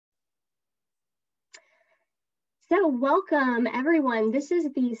So welcome everyone. This is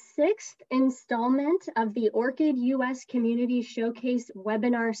the 6th installment of the ORCID US Community Showcase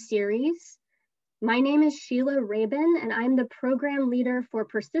webinar series. My name is Sheila Rabin and I'm the program leader for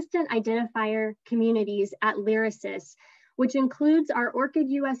Persistent Identifier Communities at Lyrasis, which includes our ORCID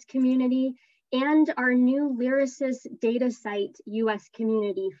US Community and our new Lyrasis Data Site US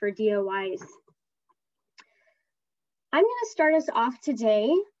Community for DOIs. I'm going to start us off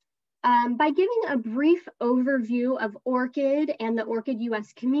today by giving a brief overview of ORCID and the ORCID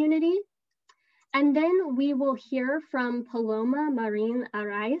US community. And then we will hear from Paloma Marin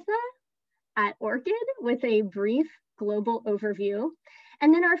Araiza at ORCID with a brief global overview.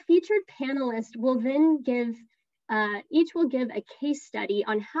 And then our featured panelists will then each will give a case study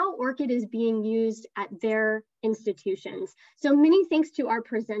on how ORCID is being used at their institutions. So many thanks to our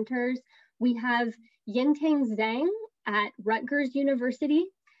presenters. We have Yinteng Zhang at Rutgers University,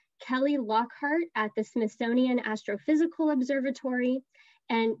 Kelly Lockhart at the Smithsonian Astrophysical Observatory,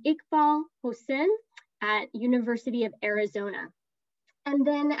 and Iqbal Hossein at University of Arizona. And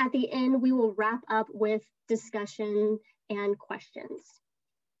then at the end, we will wrap up with discussion and questions.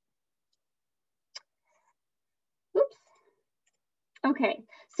 Oops. Okay,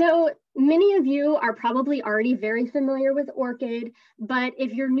 so many of you are probably already very familiar with ORCID, but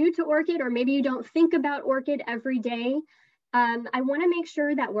if you're new to ORCID or maybe you don't think about ORCID every day, I want to make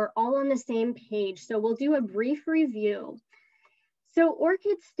sure that we're all on the same page. So we'll do a brief review. So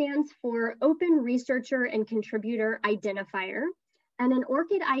ORCID stands for Open Researcher and Contributor Identifier. And an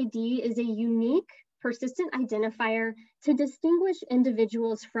ORCID ID is a unique persistent identifier to distinguish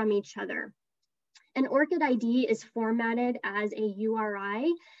individuals from each other. An ORCID ID is formatted as a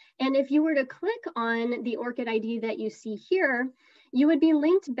URI. And if you were to click on the ORCID ID that you see here, you would be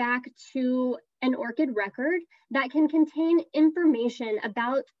linked back to an ORCID record that can contain information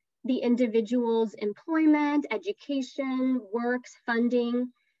about the individual's employment, education, works, funding,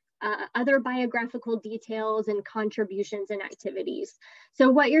 other biographical details, and contributions and activities.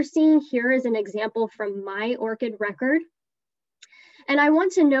 So what you're seeing here is an example from my ORCID record. And I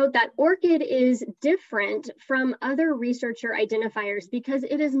want to note that ORCID is different from other researcher identifiers because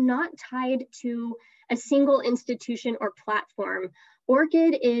it is not tied to a single institution or platform.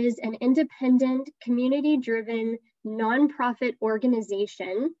 ORCID is an independent, community-driven, nonprofit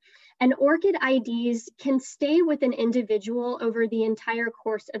organization, and ORCID IDs can stay with an individual over the entire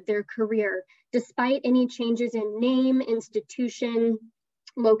course of their career, despite any changes in name, institution,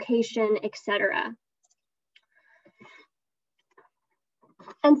 location, etc.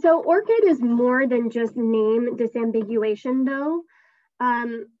 And so ORCID is more than just name disambiguation though.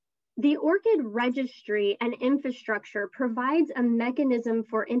 The ORCID registry and infrastructure provides a mechanism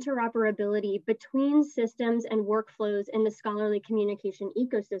for interoperability between systems and workflows in the scholarly communication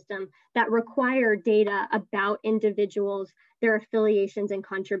ecosystem that require data about individuals, their affiliations and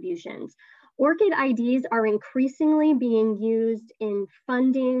contributions. ORCID IDs are increasingly being used in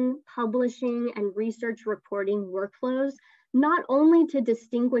funding, publishing, and research reporting workflows, not only to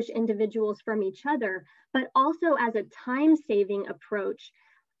distinguish individuals from each other, but also as a time-saving approach,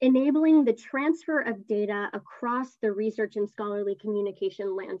 enabling the transfer of data across the research and scholarly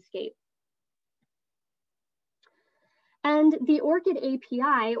communication landscape. And the ORCID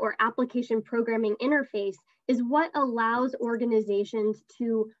API, or Application Programming Interface, is what allows organizations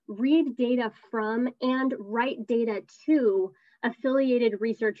to read data from and write data to affiliated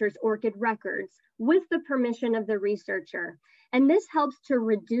researchers' ORCID records with the permission of the researcher. And this helps to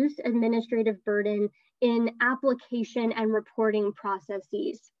reduce administrative burden in application and reporting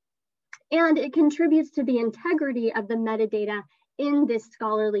processes. And it contributes to the integrity of the metadata in this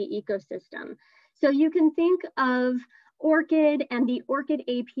scholarly ecosystem. So you can think of ORCID and the ORCID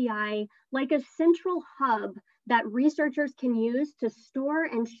API like a central hub that researchers can use to store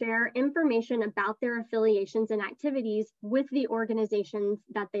and share information about their affiliations and activities with the organizations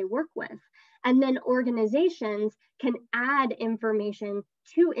that they work with. And then organizations can add information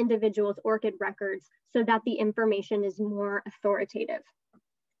to individuals' ORCID records so that the information is more authoritative.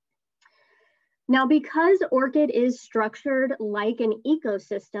 Now, because ORCID is structured like an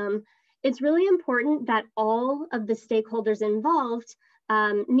ecosystem, it's really important that all of the stakeholders involved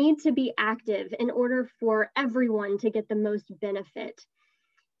need to be active in order for everyone to get the most benefit.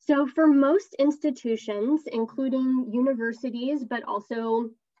 So for most institutions, including universities, but also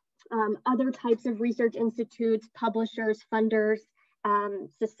other types of research institutes, publishers, funders,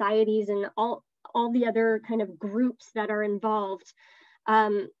 societies, and all the other kind of groups that are involved,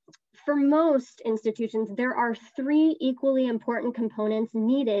 for most institutions, there are 3 equally important components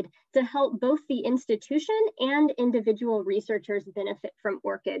needed to help both the institution and individual researchers benefit from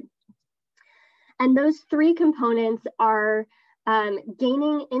ORCID. And those three components are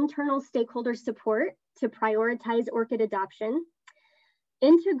gaining internal stakeholder support to prioritize ORCID adoption,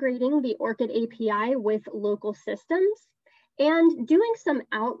 integrating the ORCID API with local systems, and doing some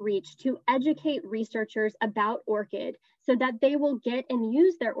outreach to educate researchers about ORCID so that they will get and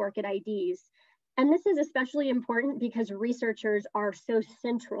use their ORCID IDs. And this is especially important because researchers are so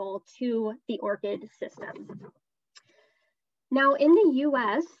central to the ORCID system. Now, in the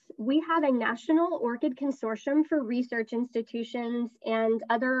US, we have a national ORCID consortium for research institutions and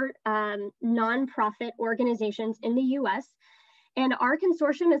other nonprofit organizations in the US. And our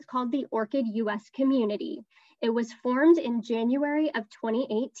consortium is called the ORCID US Community. It was formed in January of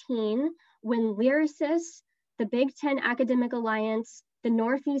 2018 when LYRASIS, the Big Ten Academic Alliance, the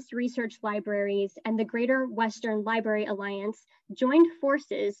Northeast Research Libraries, and the Greater Western Library Alliance joined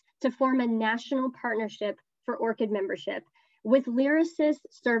forces to form a national partnership for ORCID membership, with LYRASIS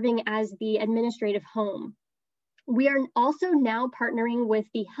serving as the administrative home. We are also now partnering with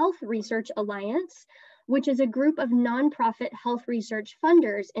the Health Research Alliance, which is a group of nonprofit health research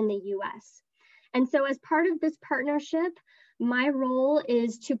funders in the US. And so as part of this partnership, my role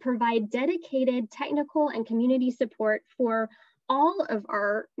is to provide dedicated technical and community support for all of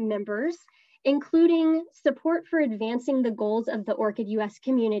our members, including support for advancing the goals of the ORCID US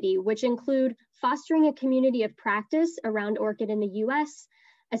community, which include fostering a community of practice around ORCID in the US,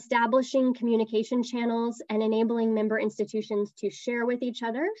 establishing communication channels and enabling member institutions to share with each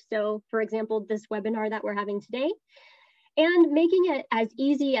other. So for example, this webinar that we're having today, and making it as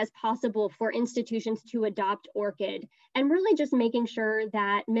easy as possible for institutions to adopt ORCID, and really just making sure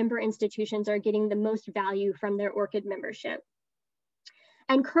that member institutions are getting the most value from their ORCID membership.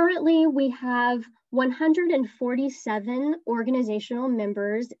 And currently we have 147 organizational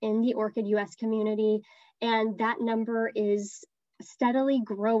members in the ORCID US community, and that number is steadily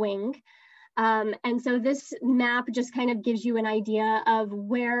growing. And so this map just kind of gives you an idea of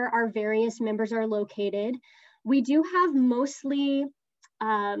where our various members are located. We do have mostly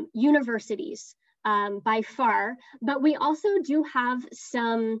universities by far, but we also do have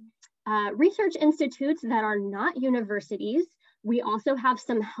some research institutes that are not universities. We also have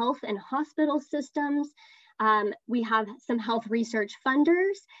some health and hospital systems. We have some health research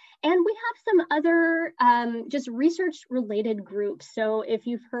funders, and we have some other just research related groups. So if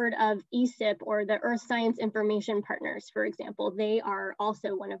you've heard of ESIP or the Earth Science Information Partners, for example, they are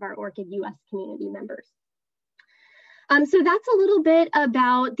also one of our ORCID US community members. So that's a little bit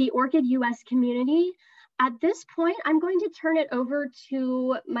about the ORCID US community. At this point, I'm going to turn it over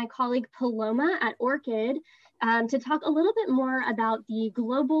to my colleague Paloma at ORCID to talk a little bit more about the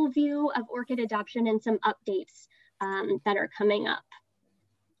global view of ORCID adoption and some updates that are coming up.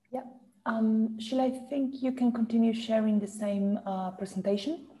 Yeah, Sheila, I think you can continue sharing the same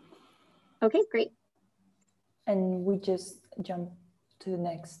presentation. Okay, great. And we just jump to the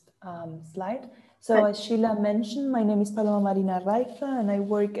next slide. So as Sheila mentioned, my name is Paloma Marina Raifa, and I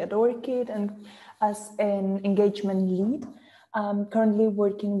work at ORCID and as an engagement lead. I'm currently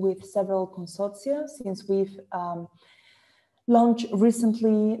working with several consortia since we've launched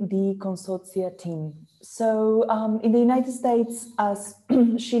recently the consortia team. So in the United States, as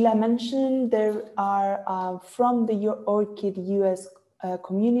Sheila mentioned, there are from the ORCID US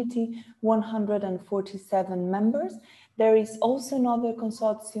community 147 members. There is also another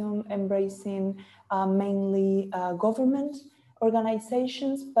consortium embracing mainly government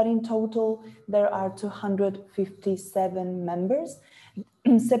organizations, but in total there are 257 members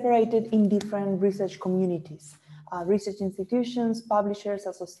separated in different research communities, research institutions, publishers,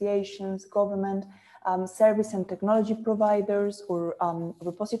 associations, government, service and technology providers or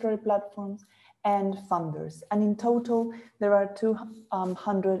repository platforms, and funders. And in total, there are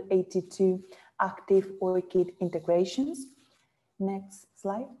 282 active ORCID integrations. Next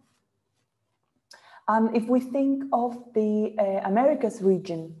slide. If we think of the Americas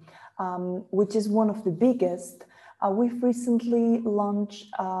region, which is one of the biggest, we've recently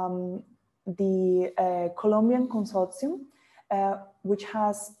launched the Colombian consortium, which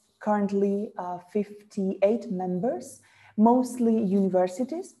has currently 58 members, mostly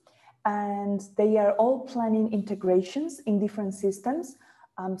universities, and they are all planning integrations in different systems.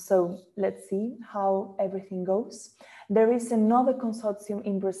 So let's see how everything goes. There is another consortium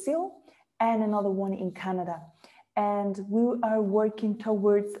in Brazil and another one in Canada. And we are working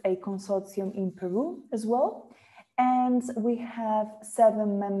towards a consortium in Peru as well. And we have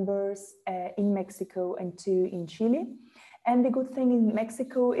 7 members in Mexico and 2 in Chile. And the good thing in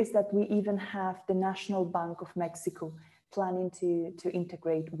Mexico is that we even have the National Bank of Mexico planning to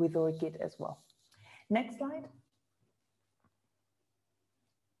integrate with ORCID as well. Next slide.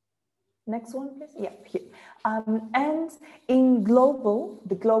 Next one, please. Yeah, here. And in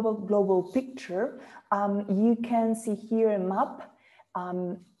the global picture, you can see here a map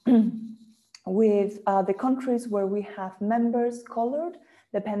with the countries where we have members colored,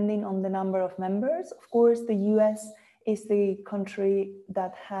 depending on the number of members. Of course, the US is the country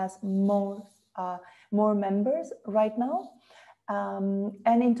that has more members right now.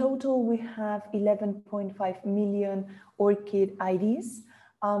 And in total, we have 11.5 million ORCID IDs.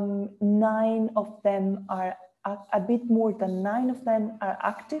 9 of them are, a bit more than 9 of them are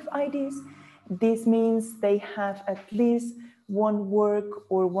active IDs. This means they have at least one work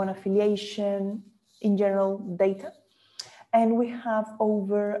or one affiliation in general data. And we have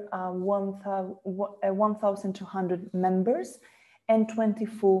over 1,200 members and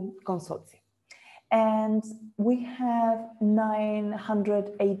 24 consortia. And we have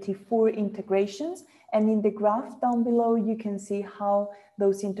 984 integrations. And in the graph down below, you can see how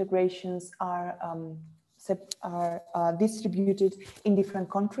those integrations are distributed in different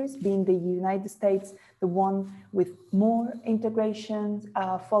countries, being the United States, the one with more integrations,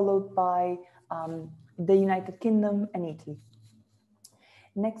 followed by the United Kingdom and Italy.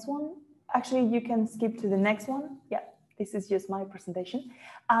 Next one. Actually, you can skip to the next one. Yeah, this is just my presentation.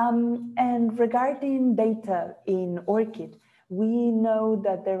 And regarding data in ORCID, we know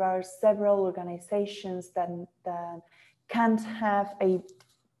that there are several organizations that can't have a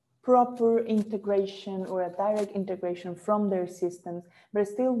proper integration or a direct integration from their systems, but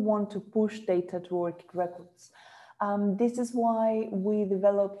still want to push data to ORCID records. This is why we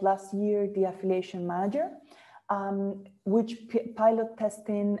developed last year the Affiliation Manager, which pilot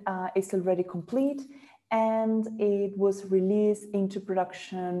testing is already complete, and it was released into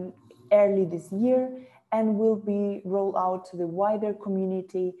production early this year and will be rolled out to the wider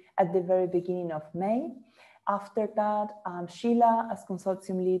community at the very beginning of May. After that, Sheila, as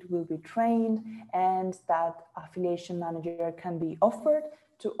consortium lead, will be trained, and that affiliation manager can be offered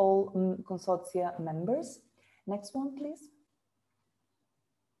to all consortia members. Next one, please.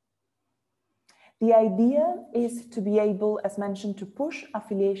 The idea is to be able, as mentioned, to push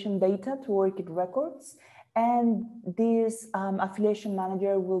affiliation data to ORCID records, and this affiliation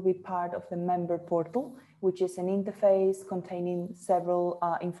manager will be part of the member portal, which is an interface containing several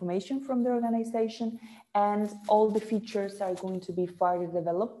information from the organization, and all the features are going to be further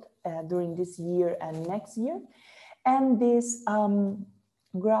developed during this year and next year. And this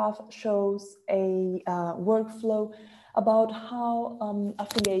graph shows a workflow about how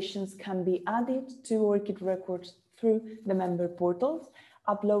affiliations can be added to ORCID records through the member portals,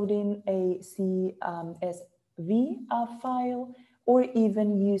 uploading a CSV file, or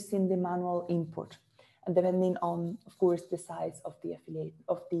even using the manual import, depending on, of course, the size of the affiliate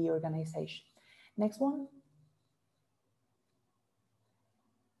of the organization. Next one.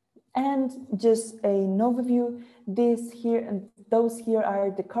 And just an overview, this here and those here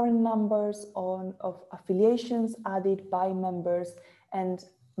are the current numbers of affiliations added by members and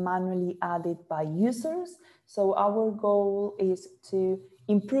manually added by users. So our goal is to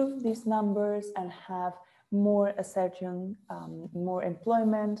improve these numbers and have more assertion, more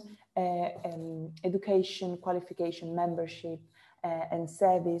employment, education, qualification, membership, and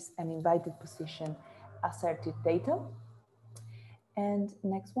service and invited position asserted data. And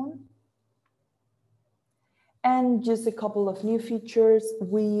next one. And just a couple of new features.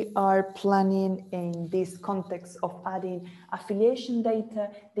 We are planning, in this context of adding affiliation data,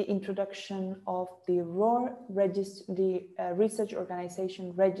 the introduction of the ROR, the Research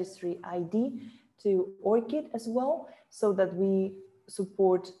Organization Registry ID, to ORCID as well, so that we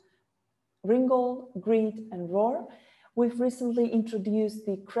support Ringgold, GRID, and ROR. We've recently introduced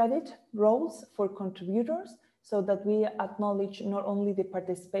the credit roles for contributors, so that we acknowledge not only the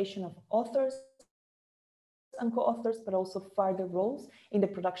participation of authors and co-authors, but also further roles in the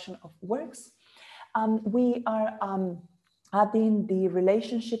production of works. We are adding the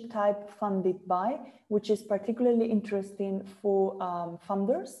relationship type funded by, which is particularly interesting for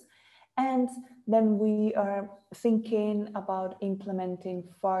funders. And then we are thinking about implementing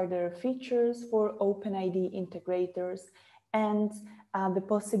further features for OpenID integrators and the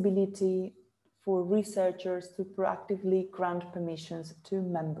possibility for researchers to proactively grant permissions to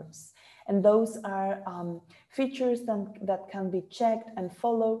members. And those are features that can be checked and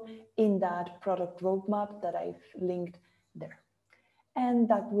followed in that product roadmap that I've linked there. And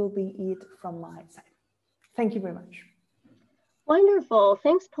that will be it from my side. Thank you very much. Wonderful.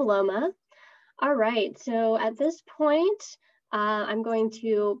 Thanks, Paloma. All right. So at this point, I'm going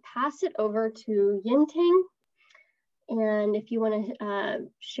to pass it over to Yinting. And if you want to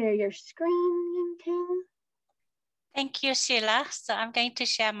share your screen, Yinting. Thank you, Sheila. So I'm going to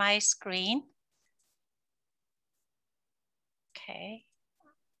share my screen. Okay.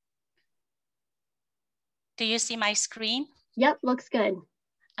 Do you see my screen? Yep, looks good.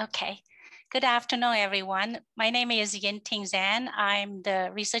 Okay. Good afternoon, everyone. My name is Yin-Ting Zhang. I'm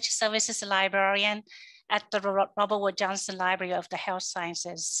the Research Services Librarian at the Robert Wood Johnson Library of the Health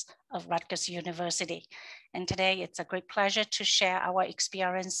Sciences of Rutgers University. And today it's a great pleasure to share our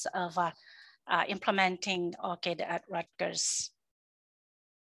experience of implementing ORCID at Rutgers.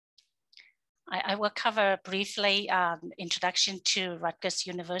 I will cover briefly introduction to Rutgers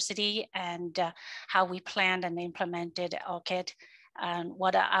University and how we planned and implemented ORCID, and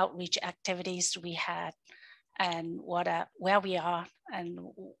what outreach activities we had, and where we are, and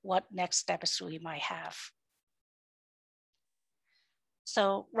what next steps we might have.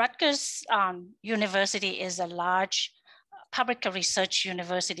 So Rutgers University is a large public research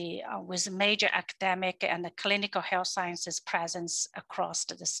university with major academic and clinical health sciences presence across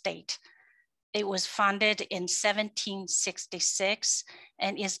the state. It was founded in 1766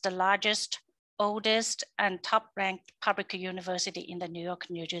 and is the largest, oldest, and top-ranked public university in the New York,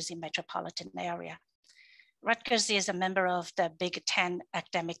 New Jersey metropolitan area. Rutgers is a member of the Big Ten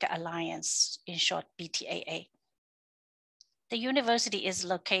Academic Alliance, in short, BTAA. The university is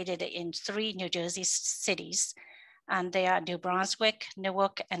located in 3 New Jersey cities, and they are New Brunswick,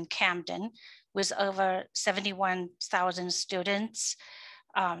 Newark, and Camden, with over 71,000 students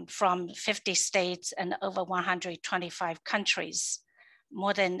from 50 states and over 125 countries,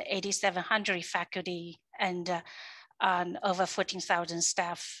 more than 8,700 faculty, and over 14,000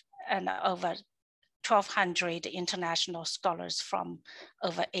 staff, and over 1,200 international scholars from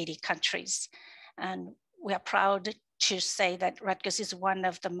over 80 countries. And we are proud to say that Rutgers is one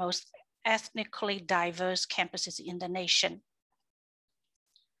of the most ethnically diverse campuses in the nation.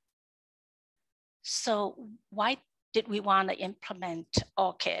 So why did we want to implement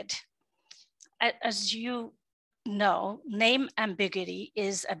ORCID? As you know, name ambiguity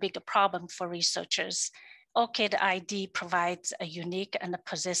is a big problem for researchers. ORCID ID provides a unique and a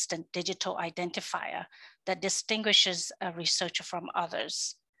persistent digital identifier that distinguishes a researcher from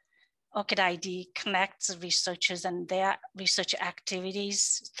others. ORCID ID connects researchers and their research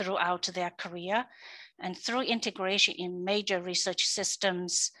activities throughout their career, and through integration in major research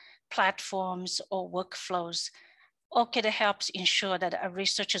systems, platforms, or workflows, ORCID helps ensure that a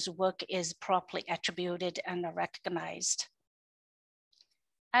researcher's work is properly attributed and recognized.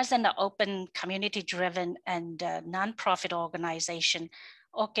 As an open, community-driven, and nonprofit organization,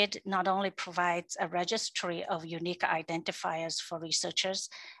 ORCID not only provides a registry of unique identifiers for researchers,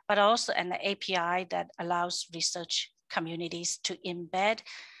 but also an API that allows research communities to embed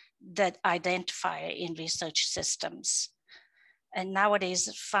that identifier in research systems. And nowadays,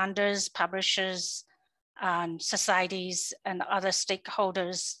 funders, publishers, and societies and other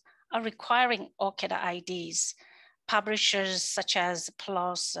stakeholders are requiring ORCID IDs. Publishers such as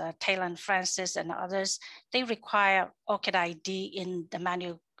PLOS, Taylor & Francis, and others, they require ORCID ID in the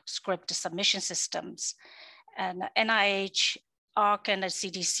manuscript submission systems. And NIH, ARC, and the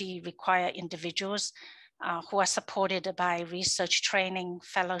CDC require individuals who are supported by research training,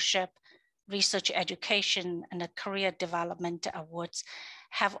 fellowship, research education, and the career development awards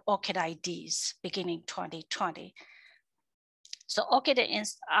have ORCID IDs beginning 2020. So ORCID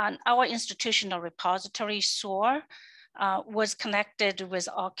is on our institutional repository, SOAR, was connected with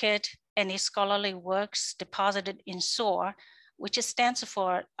ORCID. Any scholarly works deposited in SOAR, which stands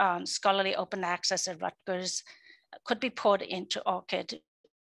for Scholarly Open Access at Rutgers, could be poured into ORCID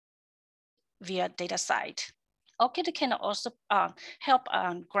via DataCite. ORCID can also help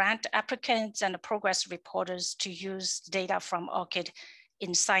grant applicants and progress reporters to use data from ORCID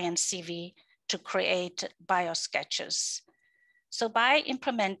in Science CV to create biosketches. So by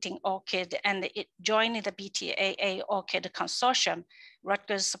implementing ORCID and joining the BTAA ORCID consortium,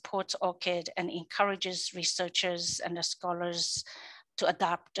 Rutgers supports ORCID and encourages researchers and the scholars to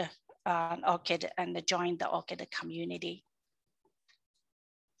adopt ORCID and join the ORCID community.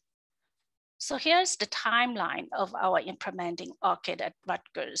 So here's the timeline of our implementing ORCID at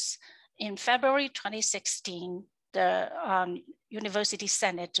Rutgers. In February 2016, the University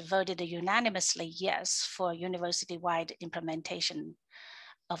Senate voted unanimously yes for university-wide implementation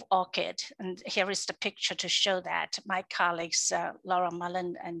of ORCID. And here is the picture to show that. My colleagues, Laura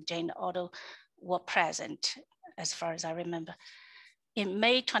Mullen and Jane Otto, were present, as far as I remember. In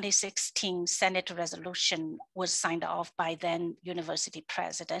May 2016, Senate resolution was signed off by then University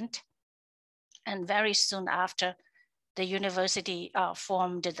President. And very soon after, the university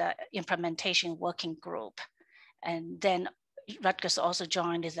formed the implementation working group. And then Rutgers also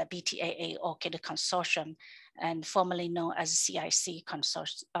joined the BTAA ORCID consortium and formerly known as CIC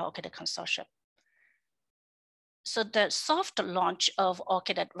ORCID Consortium. So the soft launch of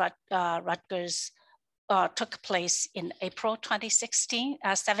ORCID at Rutgers took place in April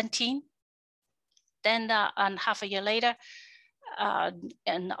 2017. Then and half a year later,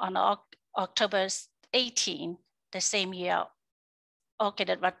 and on October 18, the same year, ORCID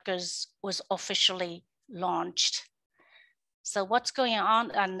at Rutgers was officially launched. So what's going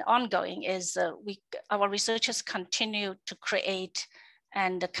on and ongoing is our researchers continue to create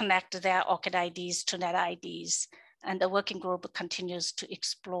and connect their ORCID IDs to net IDs, and the working group continues to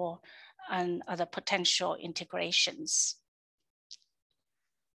explore and other potential integrations.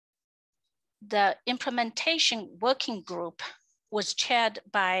 The implementation working group was chaired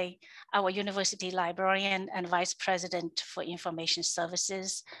by our university librarian and vice president for information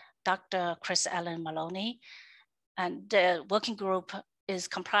services, Dr. Chris Allen Maloney. And the working group is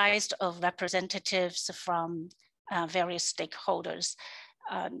comprised of representatives from various stakeholders.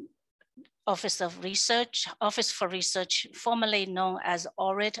 Office for Research, formerly known as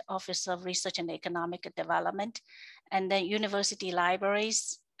ORCID, Office of Research and Economic Development, and then university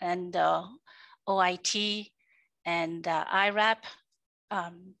libraries and OIT and IRAP,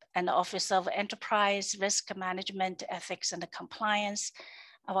 and the Office of Enterprise, Risk Management, Ethics and Compliance,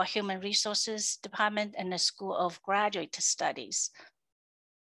 our Human Resources Department, and the School of Graduate Studies.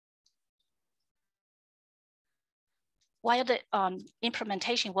 While the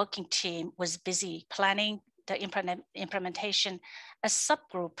implementation working team was busy planning the implementation, a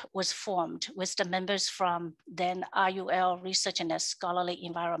subgroup was formed with the members from then RUL Research and Scholarly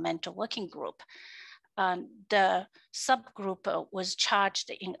Environmental Working Group. The subgroup was charged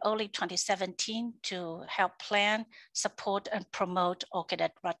in early 2017 to help plan, support, and promote ORCID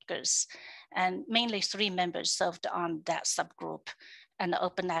at Rutgers. And mainly 3 members served on that subgroup: an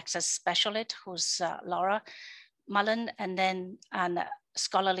open access specialist, who's Laura Mullen, and then an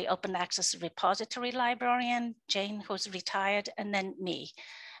scholarly open access repository librarian, Jane, who's retired, and then me.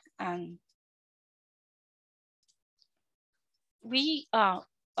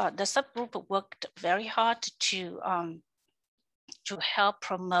 The subgroup worked very hard to help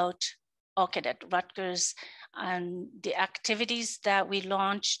promote ORCID at Rutgers, and the activities that we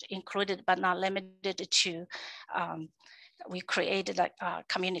launched included, but not limited to, we created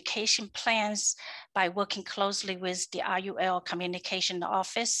communication plans by working closely with the RUL Communication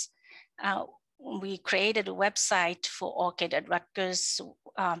Office. We created a website for ORCID at Rutgers,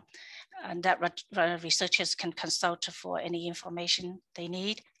 and that researchers can consult for any information they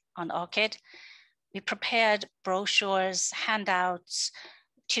need on ORCID. We prepared brochures, handouts,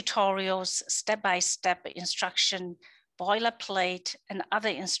 tutorials, step-by-step instruction, boilerplate, and other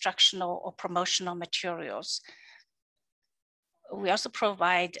instructional or promotional materials. We also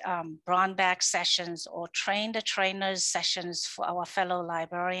provide brown bag sessions or train the trainers sessions for our fellow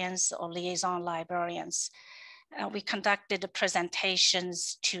librarians or liaison librarians. We conducted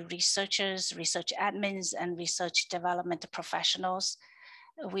presentations to researchers, research admins, and research development professionals.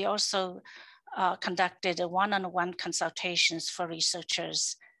 We also conducted one-on-one consultations for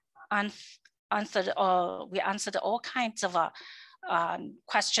researchers. We answered all kinds of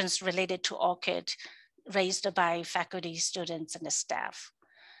questions related to ORCID raised by faculty, students, and the staff.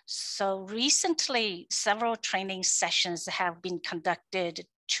 So recently, several training sessions have been conducted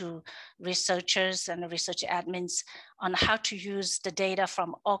to researchers and research admins on how to use the data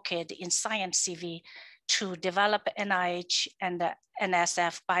from ORCID in Science CV to develop NIH and the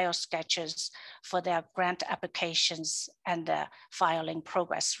NSF biosketches for their grant applications and filing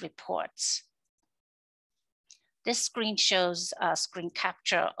progress reports. This screen shows a screen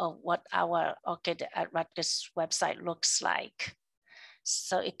capture of what our ORCID at Rutgers website looks like.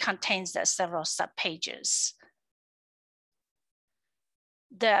 So it contains several subpages.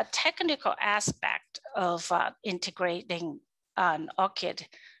 The technical aspect of integrating ORCID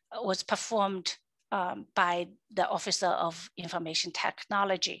was performed by the Officer of Information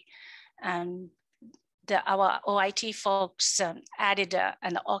Technology. And our OIT folks added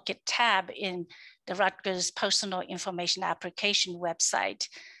an ORCID tab in the Rutgers Personal Information Application website.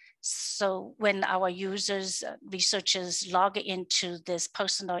 So when our users, researchers log into this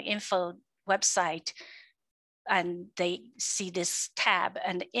personal info website and they see this tab,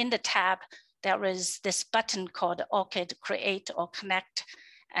 and in the tab, there is this button called ORCID Create or Connect.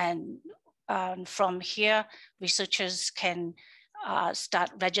 And from here, researchers can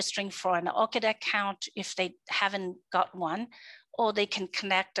start registering for an ORCID account if they haven't got one, or they can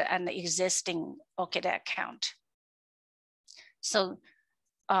connect an existing ORCID account. So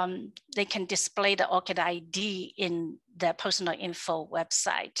they can display the ORCID ID in the personal info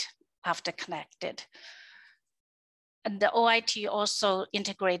website after connected. And the OIT also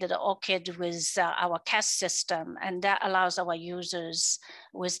integrated ORCID with our CAS system, and that allows our users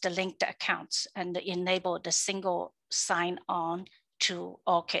with the linked accounts and enable the single sign-on to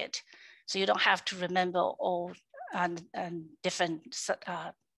ORCID. So you don't have to remember all and different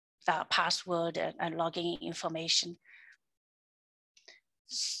password and logging information.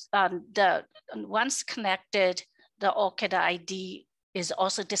 Once connected, the ORCID ID is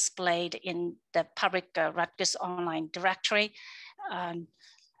also displayed in the public Rutgers online directory, and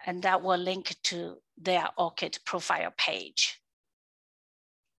that will link to their ORCID profile page.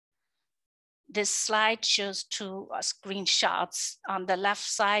 This slide shows two screenshots. On the left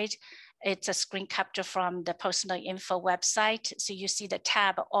side, it's a screen capture from the personal info website. So you see the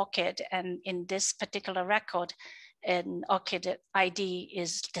tab ORCID, and in this particular record, an ORCID ID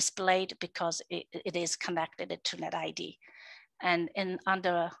is displayed because it is connected to NetID. And on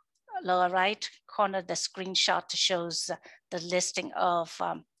the lower right corner, the screenshot shows the listing of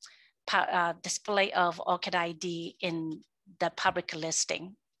display of ORCID ID in the public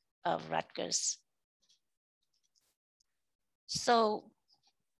listing of Rutgers. So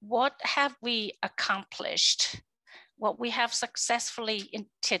what have we accomplished? Well, we have successfully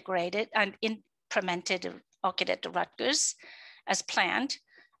integrated and implemented ORCID at Rutgers as planned.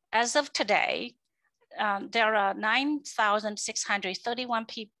 As of today, there are 9,631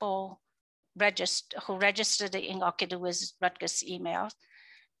 people who registered in ORCID with Rutgers email,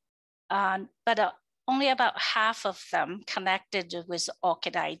 but only about half of them connected with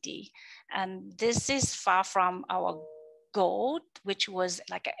ORCID ID. And this is far from our goal, which was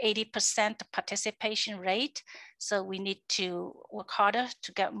like an 80% participation rate. So we need to work harder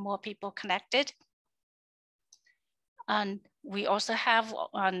to get more people connected. And we also have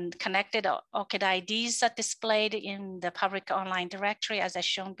connected ORCID IDs displayed in the public online directory, as I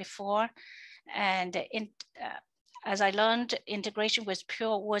shown before. And as I learned, integration with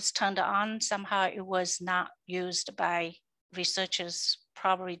pure words turned on. Somehow it was not used by researchers,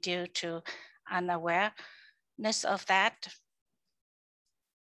 probably due to unawareness of that.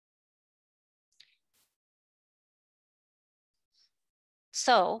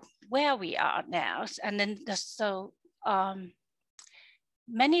 So where we are now, and then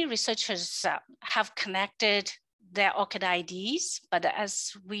many researchers have connected their ORCID IDs, but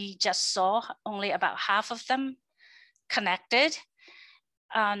as we just saw, only about half of them connected.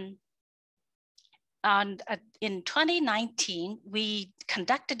 And in 2019, we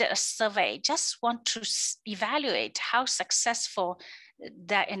conducted a survey, just want to evaluate how successful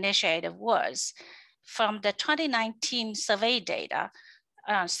that initiative was. From the 2019 survey data,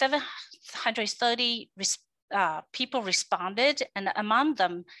 730 people responded, and among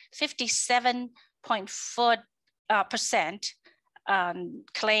them, 57.4%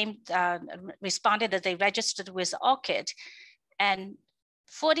 claimed, responded that they registered with ORCID, and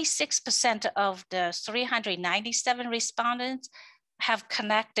 46% of the 397 respondents have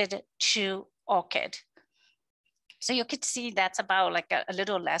connected to ORCID. So you could see that's about like a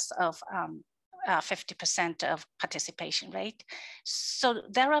little less of 50% of participation rate. So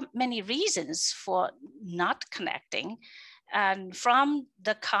there are many reasons for not connecting. And from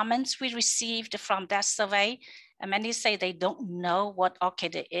the comments we received from that survey, many say they don't know what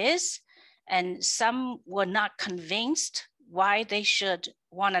ORCID is, and some were not convinced why they should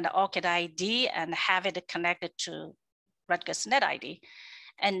want an ORCID ID and have it connected to Rutgers NetID.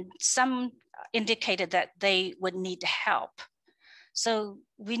 And some indicated that they would need help. So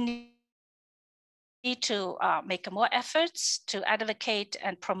we need to make more efforts to advocate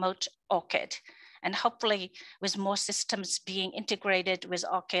and promote ORCID. And hopefully with more systems being integrated with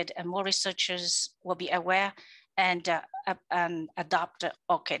ORCID, and more researchers will be aware and adopt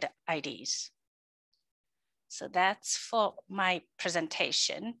ORCID IDs. So that's for my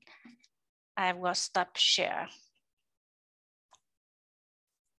presentation. I will stop share.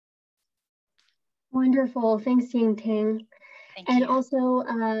 Wonderful, thanks, Ying-Ting. Thank you. Also,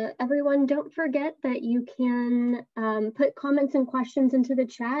 everyone, don't forget that you can put comments and questions into the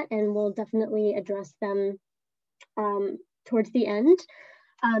chat, and we'll definitely address them towards the end.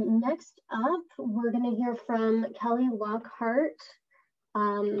 Next up, we're going to hear from Kelly Lockhart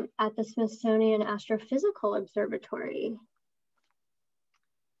at the Smithsonian Astrophysical Observatory.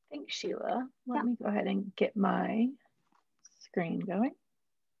 Thanks, Sheila. Let me go ahead and get my screen going.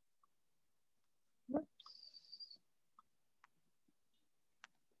 Whoops.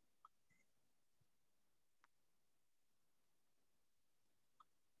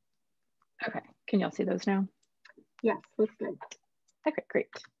 Okay, can y'all see those now? Yes, looks good. Okay, great.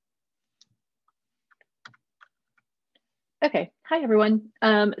 Okay, hi everyone.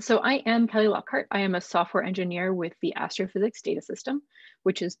 So I am Kelly Lockhart. I am a software engineer with the Astrophysics Data System,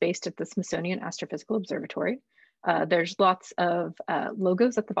 which is based at the Smithsonian Astrophysical Observatory. There's lots of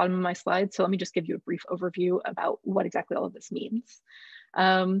logos at the bottom of my slide, so let me just give you a brief overview about what exactly all of this means.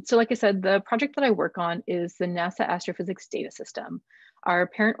 So like I said, the project that I work on is the NASA Astrophysics Data System. Our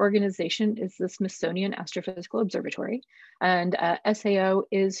parent organization is the Smithsonian Astrophysical Observatory, and SAO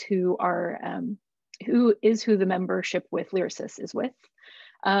is who the membership with LYRASIS is with.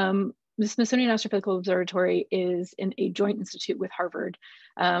 The Smithsonian Astrophysical Observatory is in a joint institute with Harvard.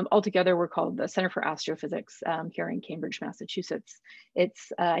 Altogether, we're called the Center for Astrophysics here in Cambridge, Massachusetts.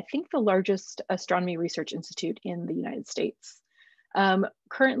 It's, I think, the largest astronomy research institute in the United States.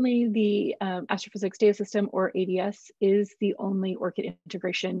 Currently, the Astrophysics Data System, or ADS, is the only ORCID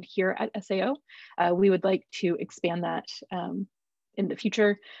integration here at SAO. We would like to expand that in the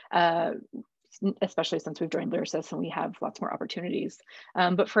future, especially since we've joined LYRASIS and we have lots more opportunities.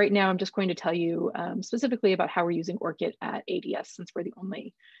 But for right now, I'm just going to tell you specifically about how we're using ORCID at ADS, since we're the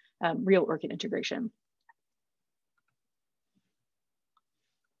only real ORCID integration.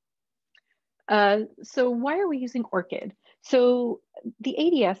 So why are we using ORCID? So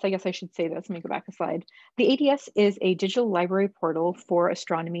the ADS, I guess I should say this, let me go back a slide. The ADS is a digital library portal for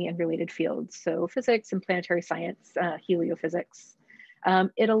astronomy and related fields. So physics and planetary science, heliophysics.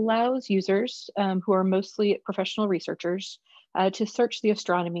 It allows users who are mostly professional researchers to search the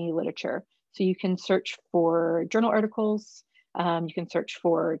astronomy literature. So you can search for journal articles, you can search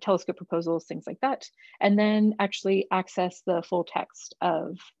for telescope proposals, things like that, and then actually access the full text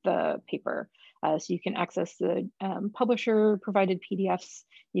of the paper. So you can access the publisher provided PDFs,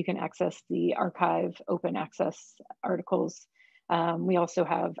 you can access the archive open access articles. We also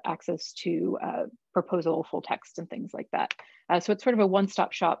have access to proposal full text and things like that. So it's sort of a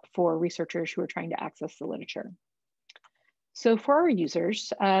one-stop shop for researchers who are trying to access the literature. So for our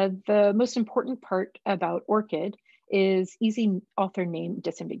users, the most important part about ORCID is easy author name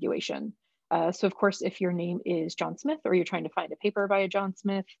disambiguation. So of course, if your name is John Smith, or you're trying to find a paper by a John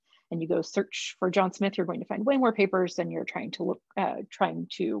Smith, and you go search for John Smith, you're going to find way more papers than you're trying to look,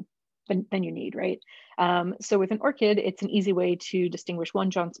 than you need, right? So with an ORCID, it's an easy way to distinguish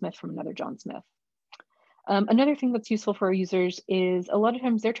one John Smith from another John Smith. Another thing that's useful for our users is a lot of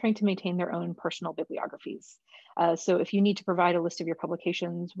times they're trying to maintain their own personal bibliographies. So if you need to provide a list of your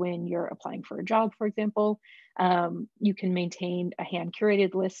publications when you're applying for a job, for example, you can maintain a hand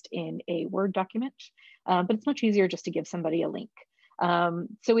curated list in a Word document, but it's much easier just to give somebody a link.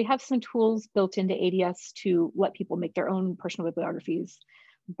 So we have some tools built into ADS to let people make their own personal bibliographies,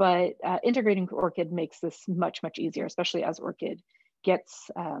 but integrating ORCID makes this much, much easier, especially as ORCID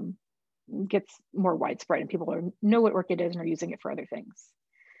gets more widespread and people know what ORCID is and are using it for other things.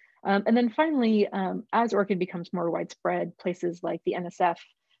 And then finally, as ORCID becomes more widespread, places like the NSF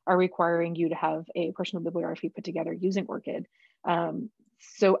are requiring you to have a personal bibliography put together using ORCID.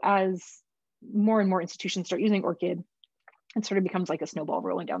 So as more and more institutions start using ORCID, it sort of becomes like a snowball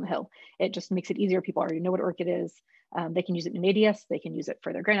rolling down the hill. It just makes it easier. People already know what ORCID is. They can use it in ADS, they can use it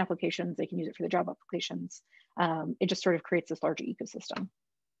for their grant applications, they can use it for their job applications. It just sort of creates this larger ecosystem.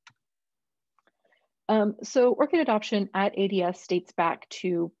 So ORCID adoption at ADS dates back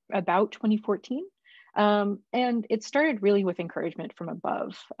to about 2014. And it started really with encouragement from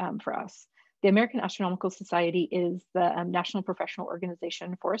above for us. The American Astronomical Society is the national professional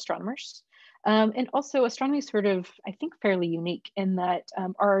organization for astronomers. And also astronomy is sort of, I think, fairly unique in that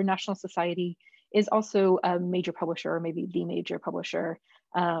our national society is also a major publisher, or maybe the major publisher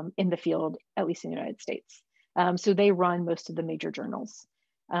in the field, at least in the United States. So they run most of the major journals.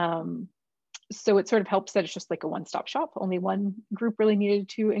 So it sort of helps that it's just like a one-stop shop. Only one group really needed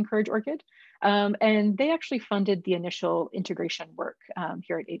to encourage ORCID. And they actually funded the initial integration work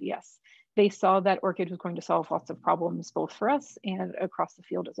here at ADS. They saw that ORCID was going to solve lots of problems, both for us and across the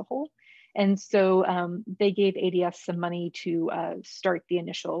field as a whole. And so they gave ADS some money to start the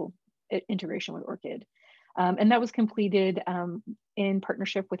initial integration with ORCID. And that was completed in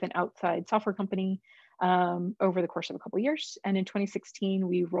partnership with an outside software company over the course of a couple of years. And in 2016,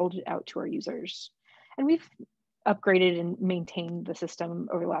 we rolled it out to our users. And we've upgraded and maintained the system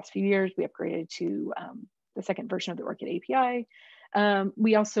over the last few years. We upgraded to the second version of the ORCID API.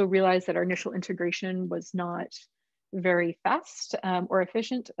 We also realized that our initial integration was not very fast or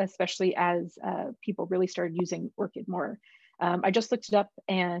efficient, especially as people really started using ORCID more. I just looked it up,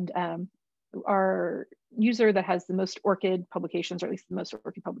 and our user that has the most ORCID publications, or at least the most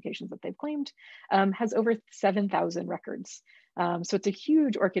ORCID publications that they've claimed, has over 7,000 records. So it's a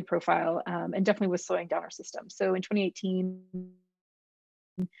huge ORCID profile and definitely was slowing down our system. So in 2018,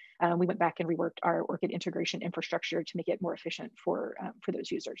 we went back and reworked our ORCID integration infrastructure to make it more efficient for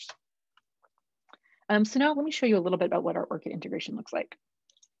those users. So now let me show you a little bit about what our ORCID integration looks like.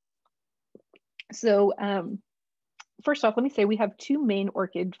 So first off, let me say we have two main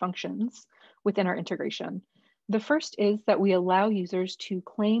ORCID functions within our integration. The first is that we allow users to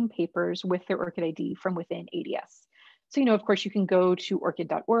claim papers with their ORCID ID from within ADS. So, you know, of course, you can go to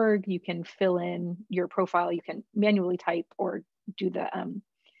orcid.org, you can fill in your profile, you can manually type or do the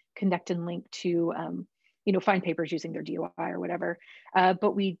connect and link to, you know, find papers using their DOI or whatever.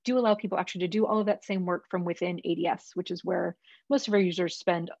 But we do allow people actually to do all of that same work from within ADS, which is where most of our users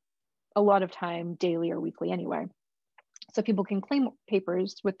spend a lot of time daily or weekly anyway. So people can claim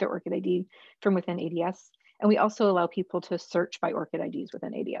papers with their ORCID ID from within ADS. And we also allow people to search by ORCID IDs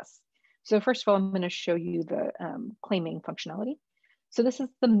within ADS. So first of all, I'm going to show you the claiming functionality. So this is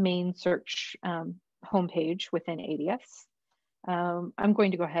the main search homepage within ADS. I'm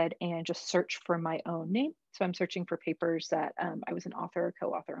going to go ahead and just search for my own name. So I'm searching for papers that I was an author or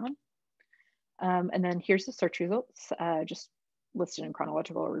co-author on. And then here's the search results, just listed in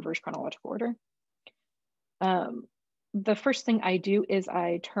chronological or reverse chronological order. The first thing I do is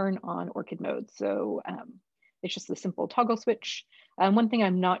I turn on ORCID mode. So it's just the simple toggle switch. One thing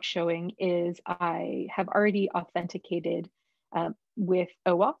I'm not showing is I have already authenticated with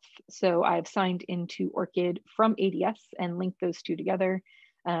OAuth. So I've signed into ORCID from ADS and linked those two together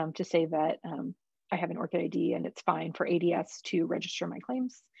to say that I have an ORCID ID and it's fine for ADS to register my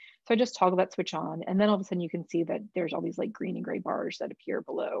claims. So I just toggle that switch on, and then all of a sudden you can see that there's all these like green and gray bars that appear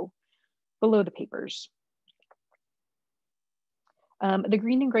below the papers. The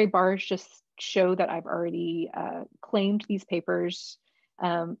green and gray bars just show that I've already claimed these papers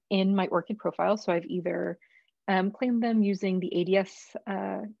in my ORCID profile. So I've either claimed them using the ADS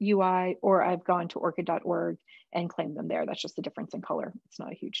UI, or I've gone to orcid.org and claimed them there. That's just the difference in color. It's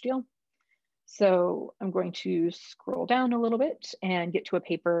not a huge deal. So I'm going to scroll down a little bit and get to a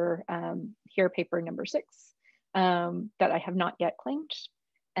paper, here, paper number 6, that I have not yet claimed.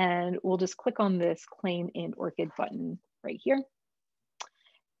 And we'll just click on this claim in ORCID button right here.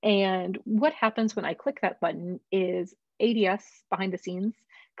 And what happens when I click that button is ADS behind the scenes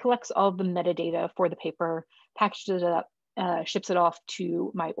collects all of the metadata for the paper, packages it up, ships it off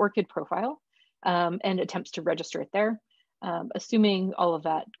to my ORCID profile, and attempts to register it there. Assuming all of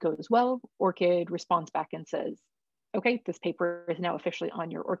that goes well, ORCID responds back and says, okay, this paper is now officially on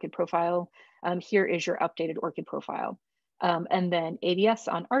your ORCID profile. Here is your updated ORCID profile. And then ADS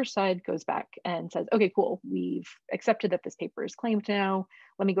on our side goes back and says, okay, cool, we've accepted that this paper is claimed now.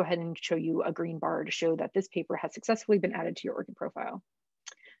 Let me go ahead and show you a green bar to show that this paper has successfully been added to your ORCID profile.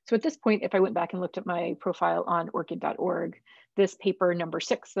 So at this point, if I went back and looked at my profile on orcid.org, this paper number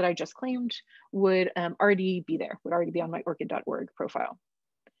 6 that I just claimed would already be there, would already be on my orcid.org profile.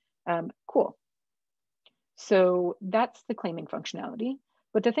 Cool. So that's the claiming functionality.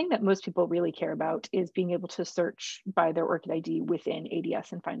 But the thing that most people really care about is being able to search by their ORCID ID within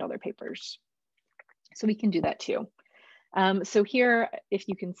ADS and find all their papers. So we can do that too. So here, if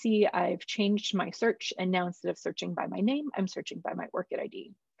you can see, I've changed my search, and now instead of searching by my name, I'm searching by my ORCID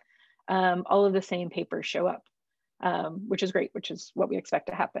ID. All of the same papers show up, which is great, which is what we expect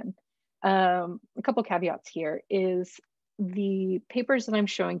to happen. A couple caveats here is the papers that I'm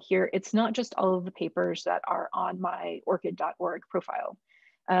showing here, it's not just all of the papers that are on my orcid.org profile.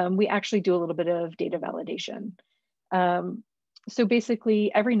 We actually do a little bit of data validation. So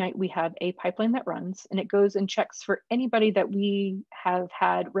basically every night we have a pipeline that runs, and it goes and checks for anybody that we have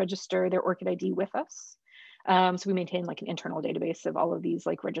had register their ORCID ID with us. So we maintain like an internal database of all of these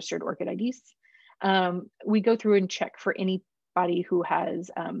like registered ORCID IDs. We go through and check for anybody who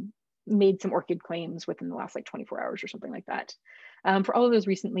has made some ORCID claims within the last like 24 hours or something like that. For all of those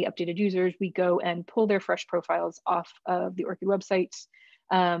recently updated users, we go and pull their fresh profiles off of the ORCID website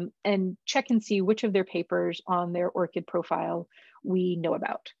and check and see which of their papers on their ORCID profile we know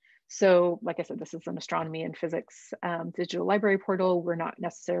about. So like I said, this is an astronomy and physics digital library portal. We're not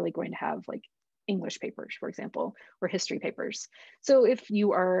necessarily going to have like English papers, for example, or history papers. So if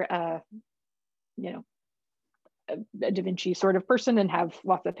you are, you know, a Da Vinci sort of person and have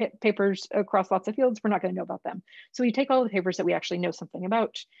lots of papers across lots of fields, we're not going to know about them. So we take all the papers that we actually know something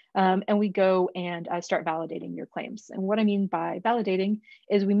about, and we go and start validating your claims. And what I mean by validating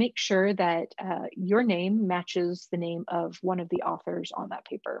is we make sure that your name matches the name of one of the authors on that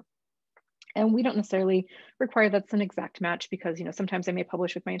paper. And we don't necessarily require that's an exact match, because, you know, sometimes I may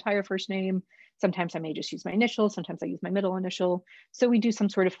publish with my entire first name. Sometimes I may just use my initials. Sometimes I use my middle initial. So we do some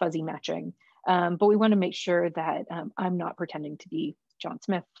sort of fuzzy matching. But we want to make sure that I'm not pretending to be John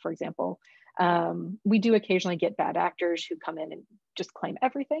Smith, for example. We do occasionally get bad actors who come in and just claim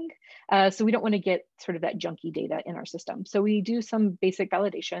everything. So we don't want to get sort of that junky data in our system. So we do some basic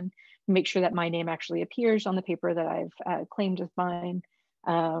validation, make sure that my name actually appears on the paper that I've claimed as mine.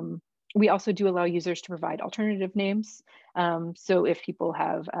 We also do allow users to provide alternative names. So if people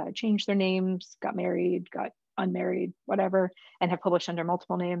have changed their names, got married, got unmarried, whatever, and have published under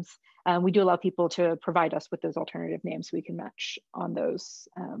multiple names, we do allow people to provide us with those alternative names so we can match on those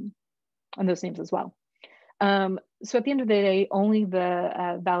names as well. So at the end of the day, only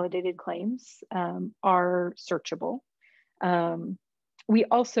the validated claims are searchable. We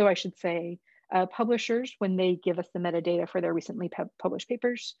also, I should say, publishers, when they give us the metadata for their recently published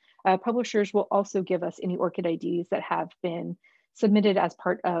papers, publishers will also give us any ORCID IDs that have been submitted as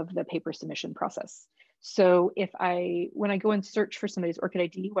part of the paper submission process. So when I go and search for somebody's ORCID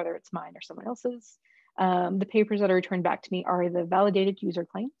ID, whether it's mine or someone else's, the papers that are returned back to me are the validated user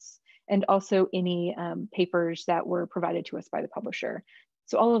claims and also any papers that were provided to us by the publisher.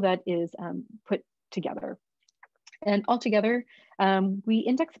 So all of that is put together. And altogether, we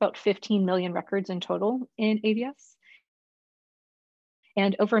index about 15 million records in total in ADS.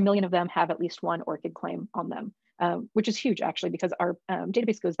 And over 1 million of them have at least one ORCID claim on them, which is huge actually, because our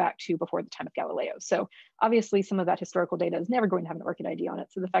database goes back to before the time of Galileo. So obviously some of that historical data is never going to have an ORCID ID on it.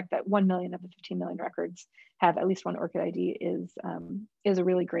 So the fact that 1 million of the 15 million records have at least one ORCID ID is a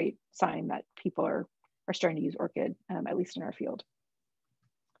really great sign that people are starting to use ORCID, at least in our field.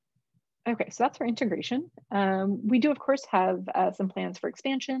 Okay, so that's for integration. We do, of course, have some plans for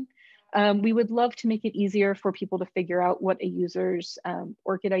expansion. We would love to make it easier for people to figure out what a user's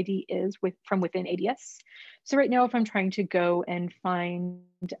ORCID ID is from within ADS. So right now, if I'm trying to go and find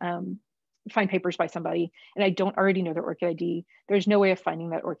papers by somebody and I don't already know their ORCID ID, there's no way of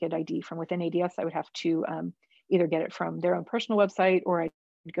finding that ORCID ID from within ADS. I would have to either get it from their own personal website, or I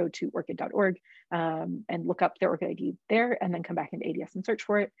go to orcid.org and look up their ORCID ID there and then come back into ADS and search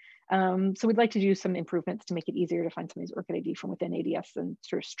for it. So we'd like to do some improvements to make it easier to find somebody's ORCID ID from within ADS and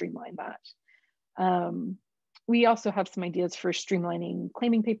sort of streamline that. We also have some ideas for streamlining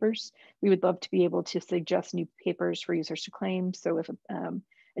claiming papers. We would love to be able to suggest new papers for users to claim. So if a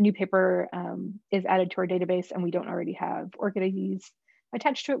new paper is added to our database and we don't already have ORCID IDs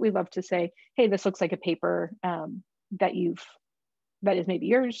attached to it, we'd love to say, hey, this looks like a paper that is maybe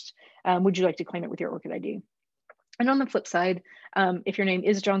yours. Would you like to claim it with your ORCID ID? And on the flip side, if your name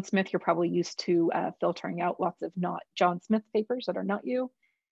is John Smith, you're probably used to filtering out lots of not John Smith papers that are not you.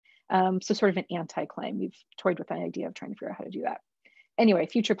 So sort of an anti-claim. We've toyed with the idea of trying to figure out how to do that. Anyway,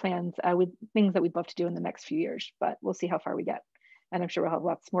 future plans with things that we'd love to do in the next few years, but we'll see how far we get. And I'm sure we'll have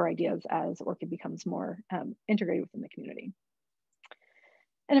lots more ideas as ORCID becomes more integrated within the community.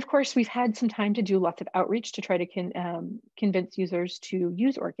 And of course, we've had some time to do lots of outreach to try to convince users to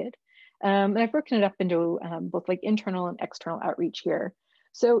use ORCID. And I've broken it up into both like internal and external outreach here.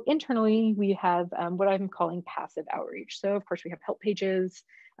 So internally, we have what I'm calling passive outreach. So of course, we have help pages.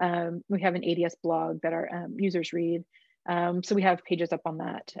 We have an ADS blog that our users read. So we have pages up on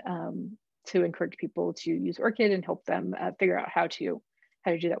that to encourage people to use ORCID and help them figure out how to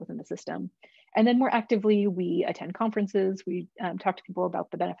do that within the system. And then more actively, we attend conferences. We talk to people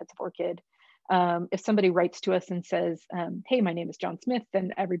about the benefits of ORCID. If somebody writes to us and says, hey, my name is John Smith,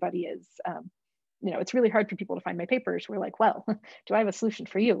 then everybody is, it's really hard for people to find my papers. We're like, well, do I have a solution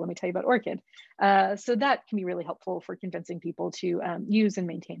for you? Let me tell you about ORCID. So that can be really helpful for convincing people to use and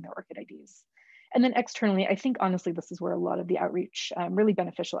maintain their ORCID IDs. And then externally, I think honestly, this is where a lot of the outreach, really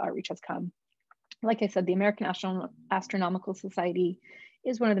beneficial outreach has come. Like I said, the American Astronomical Society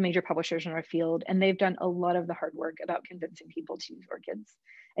is one of the major publishers in our field, and they've done a lot of the hard work about convincing people to use ORCIDs.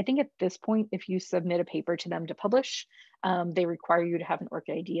 I think at this point, if you submit a paper to them to publish, they require you to have an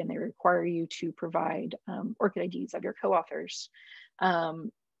ORCID ID, and they require you to provide ORCID IDs of your co-authors.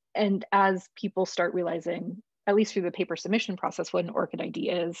 And as people start realizing, at least through the paper submission process, what an ORCID ID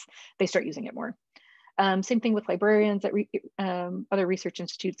is, they start using it more. Same thing with librarians at other research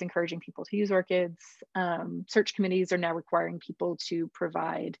institutes encouraging people to use ORCIDs. Search committees are now requiring people to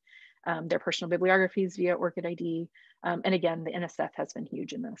provide their personal bibliographies via ORCID ID. And again, the NSF has been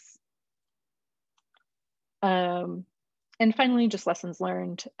huge in this. And finally, just lessons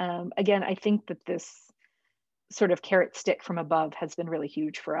learned. Again, I think that this sort of carrot stick from above has been really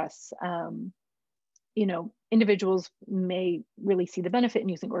huge for us. Individuals may really see the benefit in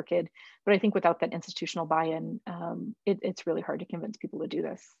using ORCID, but I think without that institutional buy-in, it's really hard to convince people to do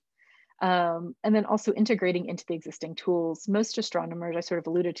this. And then also integrating into the existing tools. Most astronomers, I sort of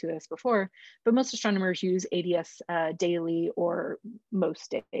alluded to this before, but most astronomers use ADS daily or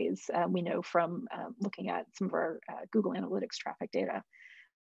most days. We know from looking at some of our Google Analytics traffic data.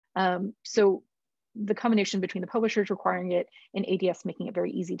 So the combination between the publishers requiring it and ADS making it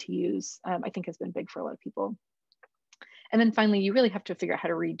very easy to use, I think has been big for a lot of people. And then finally, you really have to figure out how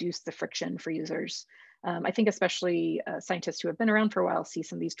to reduce the friction for users. I think especially scientists who have been around for a while see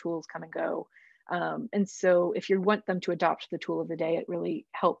some of these tools come and go. And so if you want them to adopt the tool of the day, it really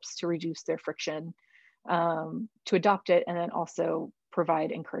helps to reduce their friction to adopt it, and then also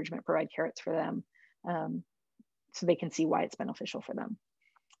provide encouragement, provide carrots for them so they can see why it's beneficial for them.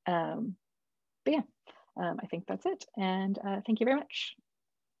 But yeah, I think that's it. And thank you very much.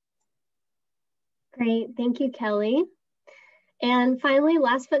 Great, thank you, Kelly. And finally,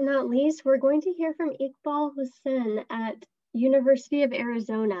 last but not least, we're going to hear from Iqbal Hussain at University of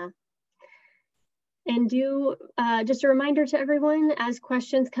Arizona. And just a reminder to everyone, as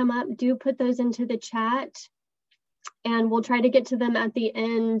questions come up, do put those into the chat and we'll try to get to them at the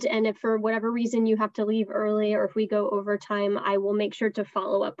end. And if for whatever reason you have to leave early or if we go over time, I will make sure to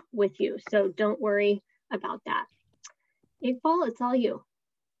follow up with you. So don't worry about that. Iqbal, it's all you.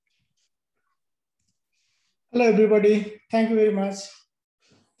 Hello, everybody. Thank you very much.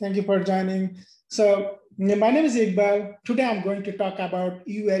 Thank you for joining. So my name is Iqbal. Today, I'm going to talk about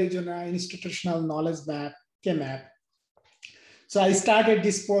U Arizona Institutional Knowledge Map, KMAP. So I started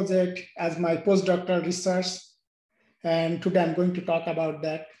this project as my postdoctoral research, and today I'm going to talk about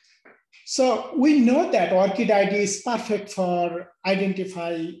that. So we know that ORCID ID is perfect for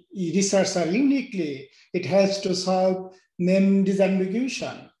identify researcher uniquely. It helps to solve name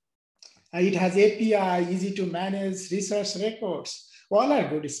disambiguation. It has API, easy to manage research records. All are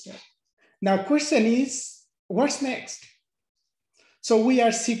good stuff. Now, question is, what's next? So we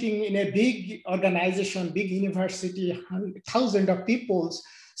are sitting in a big organization, big university, thousands of people.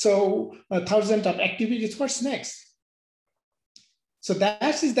 So thousands of activities, what's next? So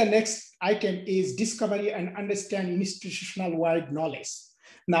that is the next item is discovery and understand institutional-wide knowledge.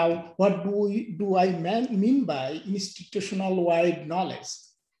 Now, what do I mean by institutional-wide knowledge?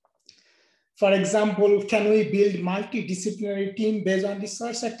 For example, can we build multidisciplinary team based on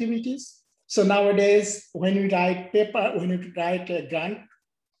research activities? So nowadays, when we write paper, when we write a grant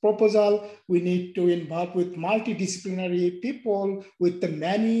proposal, we need to involve with multidisciplinary people with the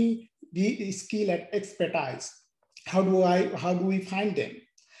many skill and expertise. How do we find them?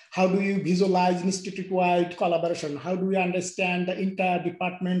 How do you visualize institute-wide collaboration? How do we understand the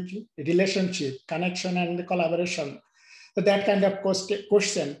inter-department relationship, connection, and the collaboration? So that kind of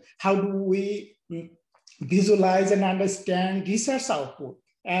question, how do we visualize and understand research output?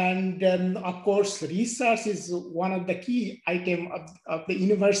 And of course, research is one of the key items of the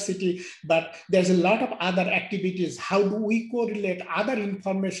university, but there's a lot of other activities. How do we correlate other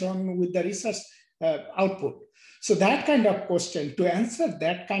information with the research output? So that kind of question, to answer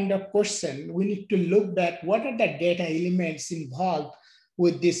that kind of question, we need to look back, what are the data elements involved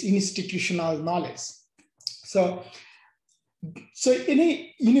with this institutional knowledge? So in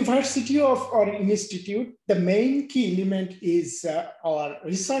a university or institute, the main key element is our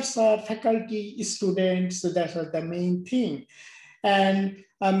researcher, faculty, students. So that's the main thing. And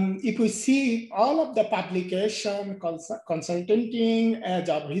if we see all of the publication, consulting,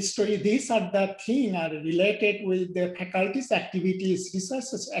 job history, these are the things are related with the faculty's activities,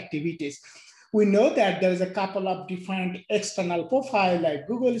 researchers' activities. We know that there's a couple of different external profiles like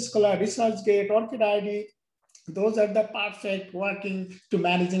Google Scholar, ResearchGate, ORCID ID. Those are the perfect working to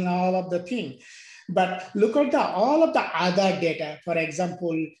managing all of the things. But look at all of the other data, for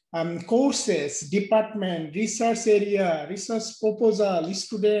example, courses, department, research area, research proposal,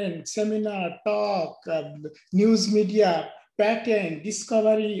 student, seminar, talk, news media, patent,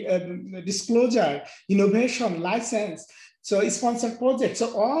 discovery, disclosure, innovation, license, so sponsored projects.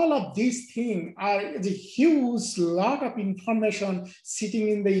 So all of these things are the huge lot of information sitting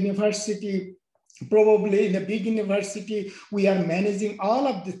in the university. Probably in a big university, we are managing all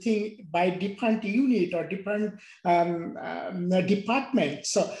of the things by different unit or different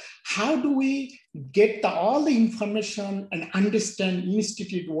departments. So how do we get all the information and understand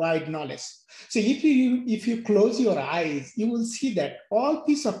institute-wide knowledge? So if you close your eyes, you will see that all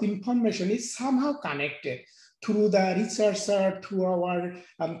piece of information is somehow connected through the researcher, through our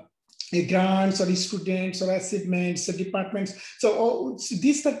grants or students or achievements, departments. So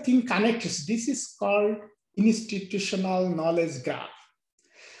these are things connected. This is called institutional knowledge graph.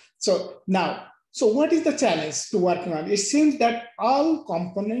 So now, so what is the challenge to working on? It seems that all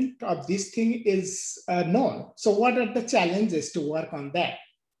component of this thing is known. So what are the challenges to work on that?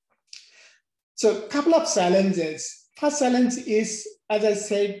 So a couple of challenges. First challenge is, as I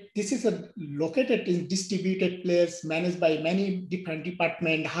said, this is located in distributed place managed by many different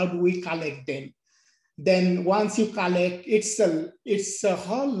departments. How do we collect them? Then once you collect, it's a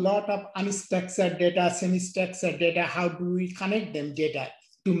whole lot of unstructured data, semi-structured data. How do we connect them data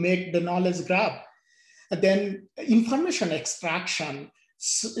to make the knowledge graph? And then information extraction.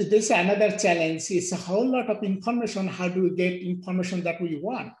 So this is another challenge. It's a whole lot of information. How do we get information that we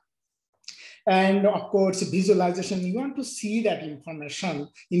want? And of course, visualization, you want to see that information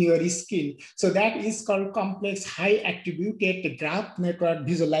in your skin. So that is called complex high attributed graph network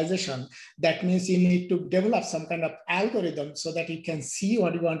visualization. That means you need to develop some kind of algorithm so that you can see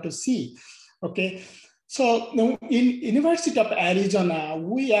what you want to see, okay? So in University of Arizona,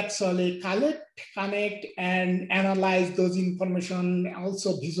 we actually collect, connect, and analyze those information,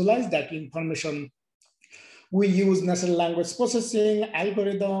 also visualize that information. We use natural language processing,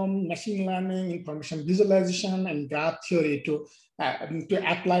 algorithm, machine learning, information visualization, and graph theory to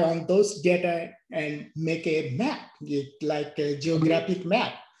apply on those data and make a map, like a geographic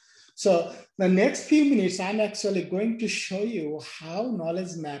map. So the next few minutes, I'm actually going to show you how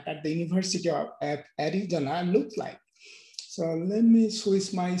knowledge map at the University of Arizona looks like. So let me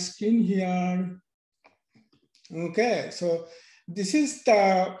switch my screen here. Okay, so this is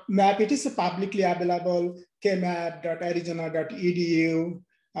the map. It is publicly available, kmap.arizona.edu.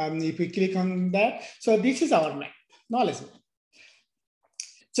 If we click on that, so this is our map, knowledge map.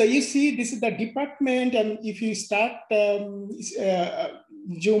 So you see, this is the department, and if you start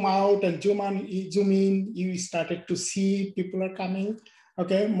zoom out and zoom in, you started to see people are coming.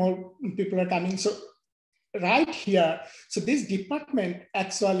 Okay, more people are coming. So right here, so this department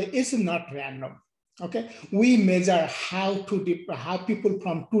actually is not random. Okay, we measure how people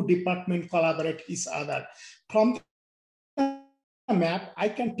from two departments collaborate each other. From the map, I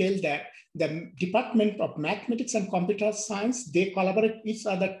can tell that the Department of Mathematics and Computer Science, they collaborate each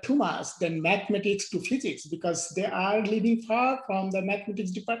other too much than mathematics to physics, because they are living far from the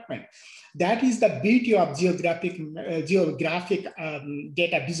mathematics department. That is the beauty of geographic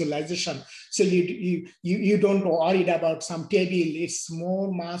data visualization. So you don't worry about some table. It's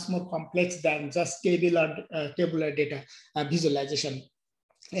much more complex than just tabular data visualization,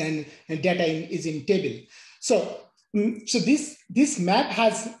 and data is in table. So this map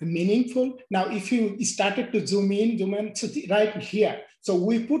has meaningful. Now, if you started to zoom in, so right here. So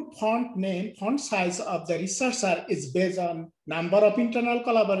we put font name, font size of the researcher is based on number of internal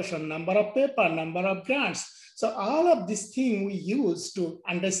collaboration, number of paper, number of grants. So all of these things we use to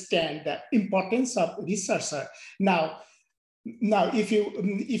understand the importance of researcher. Now, if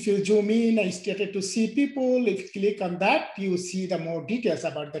you zoom in and started to see people, if you click on that, you see the more details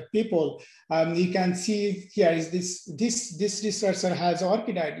about the people. You can see here is this researcher has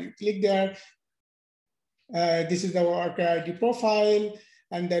ORCID ID. Click there. This is the ORCID ID profile,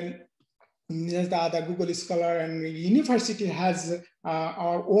 and then there's the other Google Scholar, and university has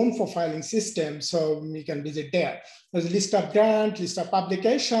our own profiling system, so you can visit there. There's a list of grants, list of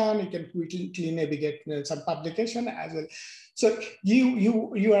publication. You can quickly navigate some publication as well. So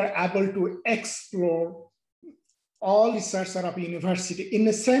you are able to explore all researchers of university in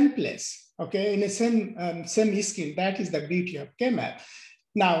the same place, okay, in the same screen. That is the beauty of KMap.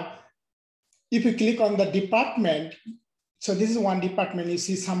 Now, if you click on the department, so this is one department, you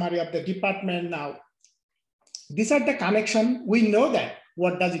see summary of the department. Now, these are the connection. We know that.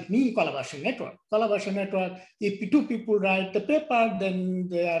 What does it mean, collaboration network? Collaboration network, if two people write the paper, then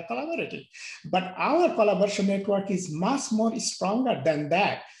they are collaborating. But our collaboration network is much more stronger than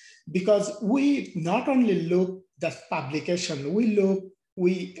that, because we not only look the publication, we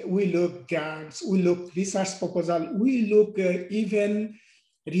look grants, we look research proposal, we look even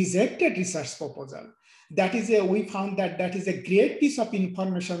rejected research proposal. That is we found that is a great piece of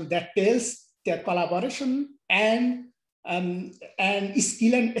information that tells the collaboration and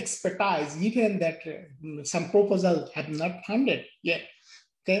skill and expertise, even that some proposals have not funded yet,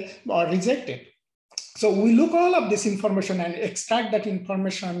 okay, or rejected. So we look all of this information and extract that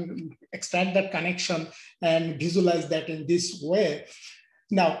information, extract that connection, and visualize that in this way.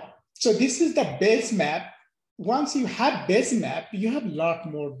 Now, so this is the base map. Once you have base map, you have a lot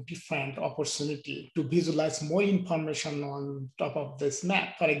more different opportunity to visualize more information on top of this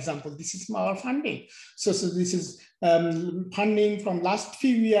map. For example, this is our funding. So this is funding from last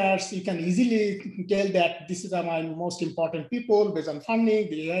few years. You can easily tell that this is my most important people based on funding.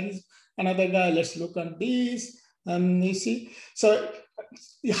 There is another guy. Let's look at this. You see, so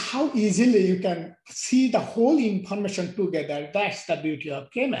how easily you can see the whole information together. That's the beauty of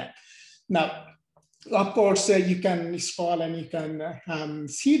KMap. Now, of course, you can scroll and you can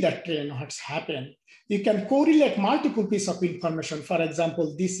see that trend, what's happened. You can correlate multiple pieces of information. For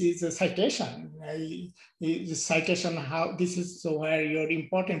example, this is a citation. This is where your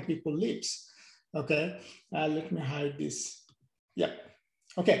important people lives. Okay, let me hide this. Yeah,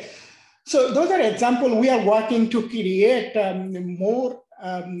 okay. So those are examples. We are working to create more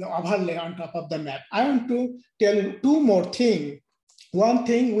overlay on top of the map. I want to tell you two more things. One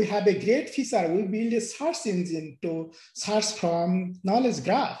thing, we have a great feature. We build a search engine to search from knowledge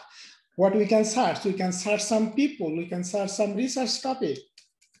graph. What we can search some people, we can search some research topic.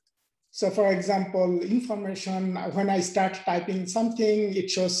 So for example, information, when I start typing something, it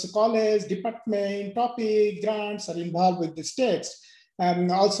shows college, department, topic, grants are involved with this text,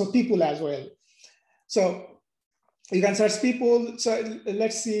 and also people as well. So you can search people. So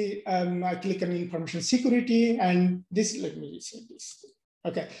let's see, I click on information security, and this, let me say this.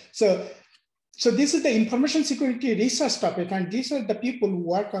 Okay, so this is the information security research topic, and these are the people who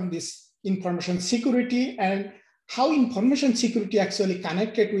work on this information security and how information security actually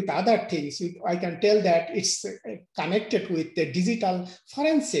connected with other things. I can tell that it's connected with the digital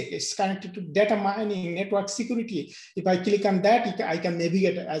forensic, it's connected to data mining, network security. If I click on that, I can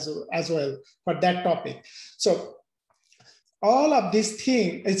navigate as well for that topic. So all of these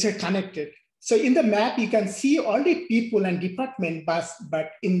things is connected. So in the map, you can see all the people and department,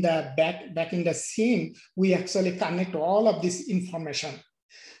 but in the back in the scene, we actually connect all of this information.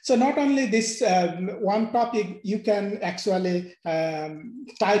 So not only this one topic, you can actually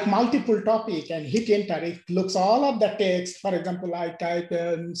type multiple topic and hit enter. It looks all of the text. For example, I type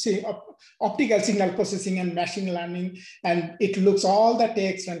optical signal processing and machine learning, and it looks all the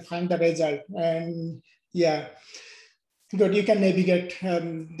text and find the result. And yeah, good. You can navigate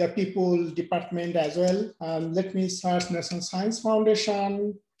the people department as well. Let me search National Science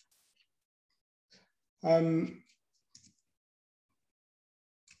Foundation.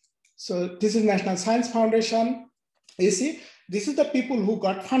 So this is National Science Foundation. You see, this is the people who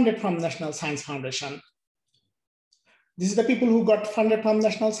got funded from National Science Foundation. This is the people who got funded from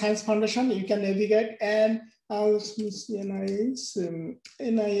National Science Foundation. You can navigate, and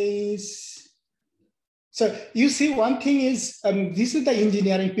NIH. So you see, one thing is, this is the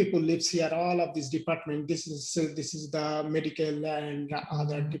engineering people lives here, all of this department. This is the medical and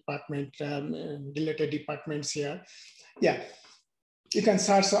other department, related departments here. Yeah. You can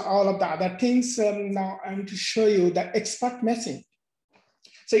search all of the other things. Now I'm going to show you the expert meshing.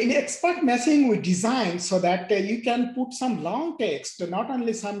 So in expert meshing, we design so that you can put some long text, not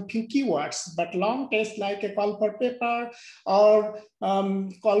only some few keywords, but long text like a call for paper or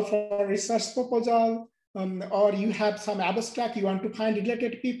call for research proposal, or you have some abstract, you want to find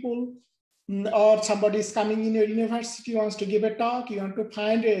related people, or somebody is coming in your university, wants to give a talk, you want to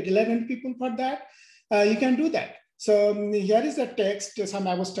find relevant people for that, you can do that. So here is the text, some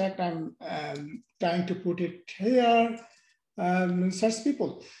abstract. I'm trying to put it here. Search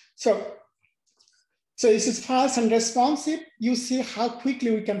people. So this is fast and responsive. You see how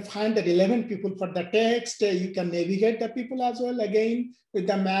quickly we can find the relevant people for the text. You can navigate the people as well, again, with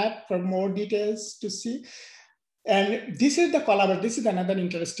the map for more details to see. And this is the collaboration. This is another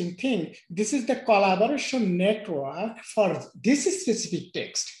interesting thing. This is the collaboration network for this specific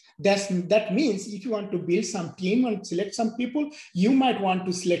text. That means if you want to build some team and select some people, you might want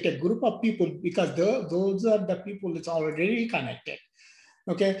to select a group of people because those are the people that's already connected.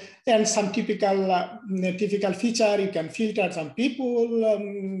 Okay, and some typical feature, you can filter some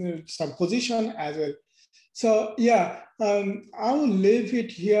people, some position as well. So yeah, I will leave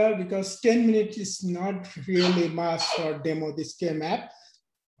it here because 10 minutes is not really much for demo this K-map.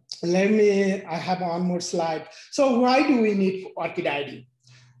 I have one more slide. So why do we need ORCID ID?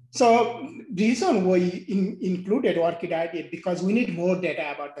 So the reason we included ORCID ID because we need more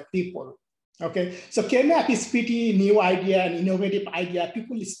data about the people. Okay, so K-map is pretty new idea and innovative idea.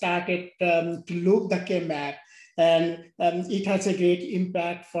 People started to look the K-map, and it has a great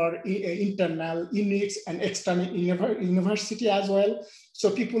impact for internal units and external university as well. So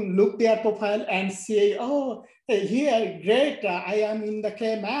people look their profile and say, oh, hey, here, great, I am in the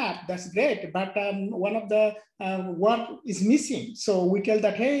K-map, that's great, but one of the work is missing. So we tell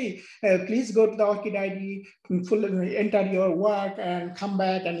that, hey, please go to the ORCID ID, enter your work and come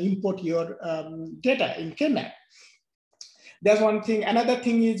back and import your data in K-map. That's one thing. Another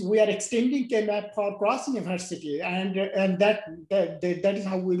thing is we are extending K-map for cross-university, and that is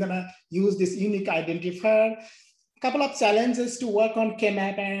how we're gonna use this unique identifier. Couple of challenges to work on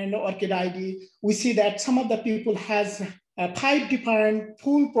K-map and ORCID ID. We see that some of the people has 5 different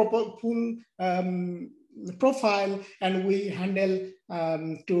full profile, and we handle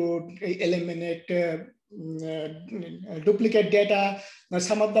to eliminate duplicate data. Now,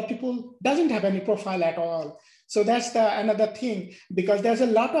 some of the people doesn't have any profile at all. So that's another thing, because there's a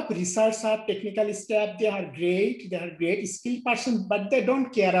lot of research or technical staff. They are great skilled person, but they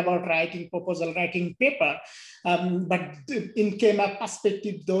don't care about writing proposal, writing paper. But in KMAP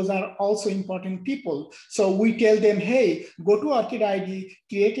perspective, those are also important people. So we tell them, hey, go to ORCID ID,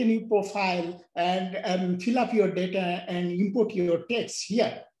 create a new profile, and fill up your data and import your text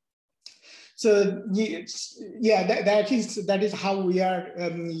here. So yeah, that is how we are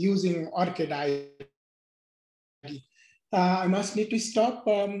using ORCID ID. I must need to stop.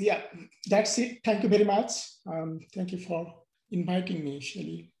 Yeah, that's it. Thank you very much. Thank you for inviting me,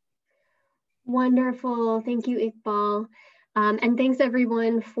 Shelly. Wonderful. Thank you, Iqbal. And thanks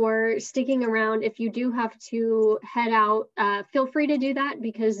everyone for sticking around. If you do have to head out, feel free to do that,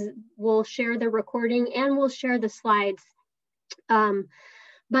 because we'll share the recording and we'll share the slides.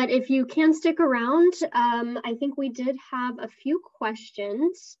 But if you can stick around, I think we did have a few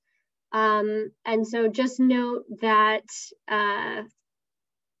questions. And so just note that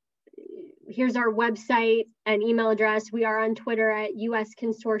here's our website and email address. We are on Twitter at US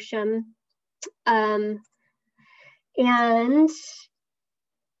Consortium. And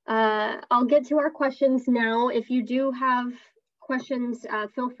I'll get to our questions now. If you do have questions,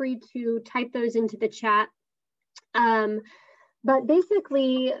 feel free to type those into the chat. But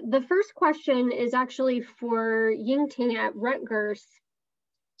basically, the first question is actually for Yingting at Rutgers,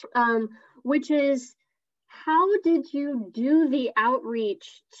 which is, how did you do the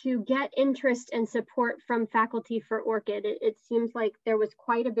outreach to get interest and support from faculty for ORCID? It seems like there was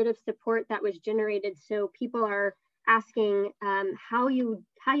quite a bit of support that was generated, so people are asking how you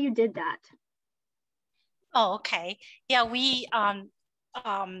did that. Oh, okay. Yeah, we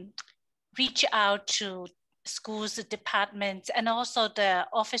reach out to schools, departments, and also the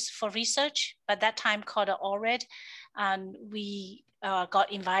Office for Research, at that time called the ORCID, and we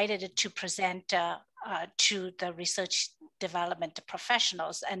got invited to present to the research development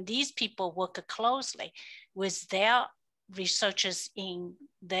professionals. And these people work closely with their researchers in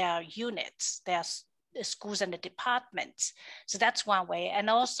their units, their schools and the departments. So that's one way. And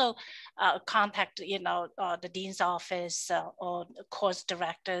also contact, the dean's office or course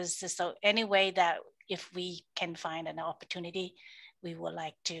directors. So any way that if we can find an opportunity, we would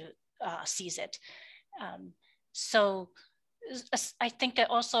like to seize it. So I think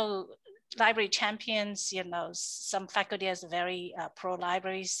also library champions, some faculty is very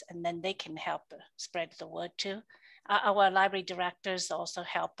pro-libraries, and then they can help spread the word too. Our library directors also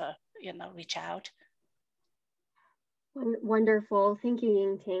help, reach out. Wonderful, thank you,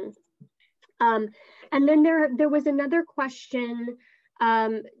 Yingting. And then there was another question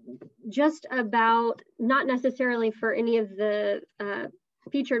just about, not necessarily for any of the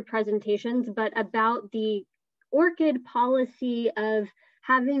featured presentations, but about the ORCID policy of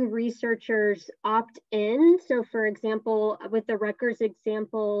having researchers opt in. So for example, with the Rutgers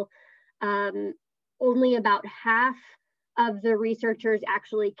example, only about half of the researchers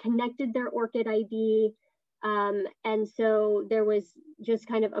actually connected their ORCID ID. And so there was just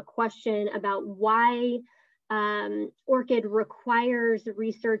kind of a question about why ORCID requires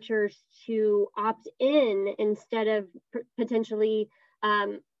researchers to opt in instead of potentially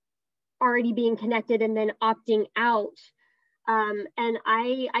already being connected and then opting out. And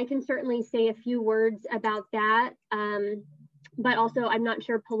I can certainly say a few words about that, but also I'm not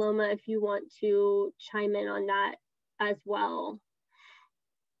sure, Paloma, if you want to chime in on that as well.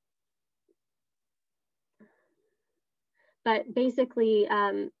 But basically,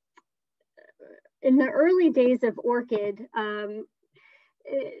 in the early days of ORCID,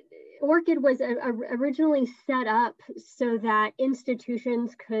 ORCID was originally set up so that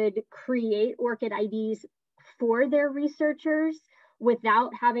institutions could create ORCID IDs for their researchers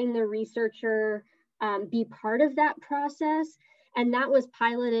without having the researcher be part of that process. And that was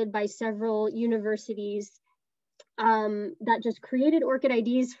piloted by several universities that just created ORCID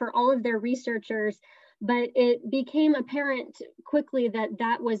IDs for all of their researchers. But it became apparent quickly that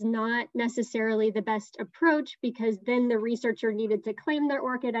that was not necessarily the best approach, because then the researcher needed to claim their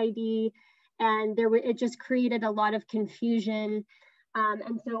ORCID ID, and it just created a lot of confusion.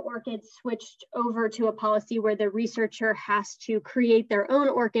 And so ORCID switched over to a policy where the researcher has to create their own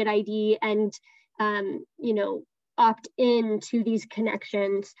ORCID ID and opt in to these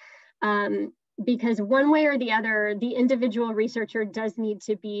connections. Because one way or the other, the individual researcher does need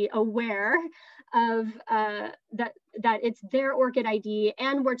to be aware of that it's their ORCID ID,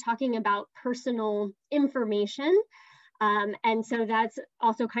 and we're talking about personal information. And so that's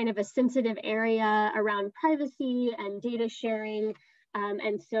also kind of a sensitive area around privacy and data sharing.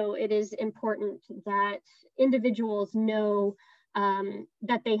 And so it is important that individuals know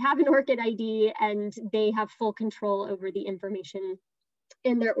that they have an ORCID ID and they have full control over the information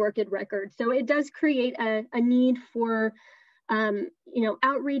in their ORCID record. So it does create a need for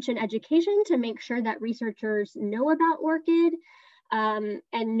outreach and education to make sure that researchers know about ORCID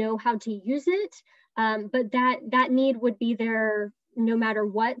and know how to use it. But that need would be there no matter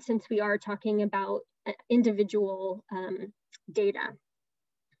what, since we are talking about individual data.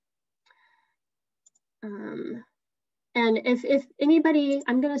 And if anybody,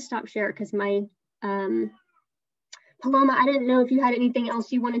 I'm going to stop share because my Paloma, I didn't know if you had anything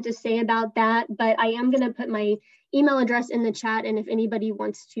else you wanted to say about that, but I am going to put my email address in the chat. And if anybody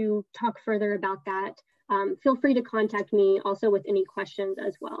wants to talk further about that, feel free to contact me also with any questions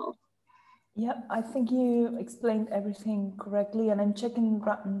as well. Yeah, I think you explained everything correctly, and I'm checking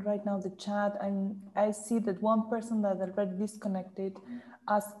right now the chat, and I see that one person that already disconnected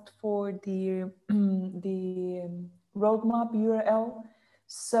asked for the roadmap URL.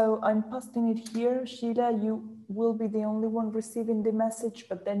 So I'm posting it here. Sheila, you will be the only one receiving the message,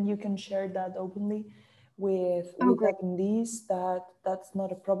 but then you can share that openly with attendees. That's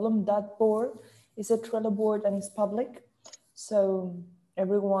not a problem. That board is a Trello board and it's public. So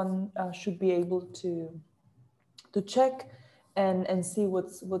everyone should be able to check and see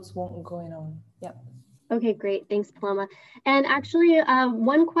what's going on. Yeah. Okay, great. Thanks, Paloma. And actually,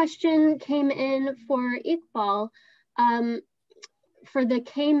 one question came in for Iqbal. For the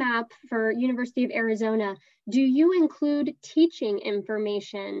KMAP for University of Arizona, do you include teaching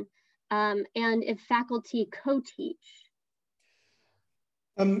information and if faculty co-teach?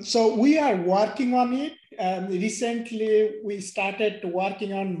 So we are working on it. Recently, we started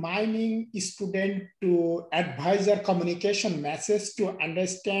working on mining student to advisor communication message to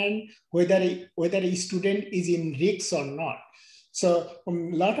understand whether a student is in risk or not. So a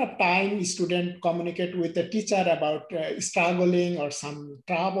lot of time students communicate with the teacher about struggling or some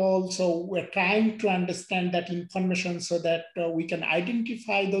trouble. So we're trying to understand that information so that we can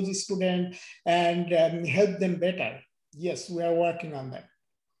identify those students and help them better. Yes, we are working on that.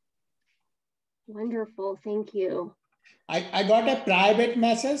 Wonderful, thank you. I got a private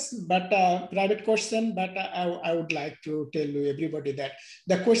message, but private question, but I would like to tell you everybody that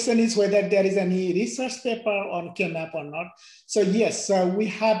the question is whether there is any research paper on KMAP or not. So yes, we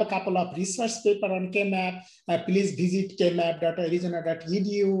have a couple of research paper on KMAP. Please visit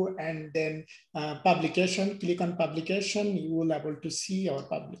kmap.arizona.edu and then publication, click on publication, you will be able to see our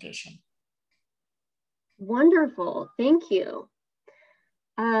publication. Wonderful, thank you.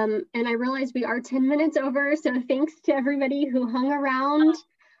 And I realize we are 10 minutes over, so thanks to everybody who hung around.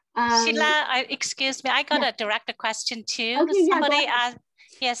 Sheila, excuse me, I got a direct question too. Okay,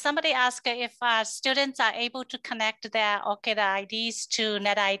 somebody asked if students are able to connect their ORCID IDs to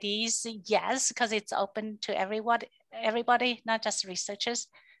net IDs. Yes, because it's open to everybody, not just researchers.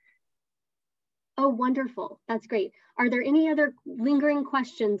 Oh, wonderful, that's great. Are there any other lingering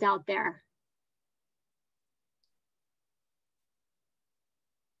questions out there?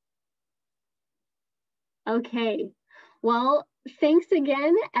 Okay, well, thanks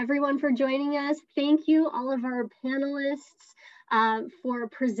again, everyone, for joining us. Thank you, all of our panelists, for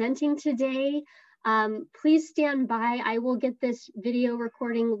presenting today. Please stand by. I will get this video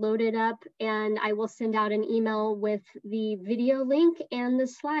recording loaded up and I will send out an email with the video link and the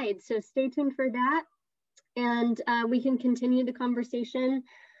slides. So stay tuned for that and we can continue the conversation.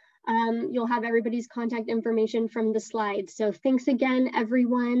 You'll have everybody's contact information from the slides. So thanks again,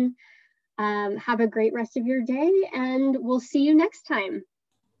 everyone. Have a great rest of your day and we'll see you next time.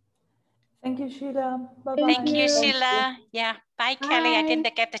 Thank you, Sheila. Bye-bye. Thank you, Sheila. Yeah, bye, Kelly. I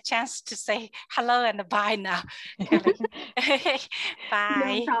didn't get the chance to say hello and bye now. Kelly.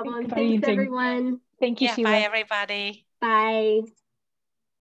 Bye. No problem. Thanks, everyone. Thank you, Sheila. Bye, everybody. Bye.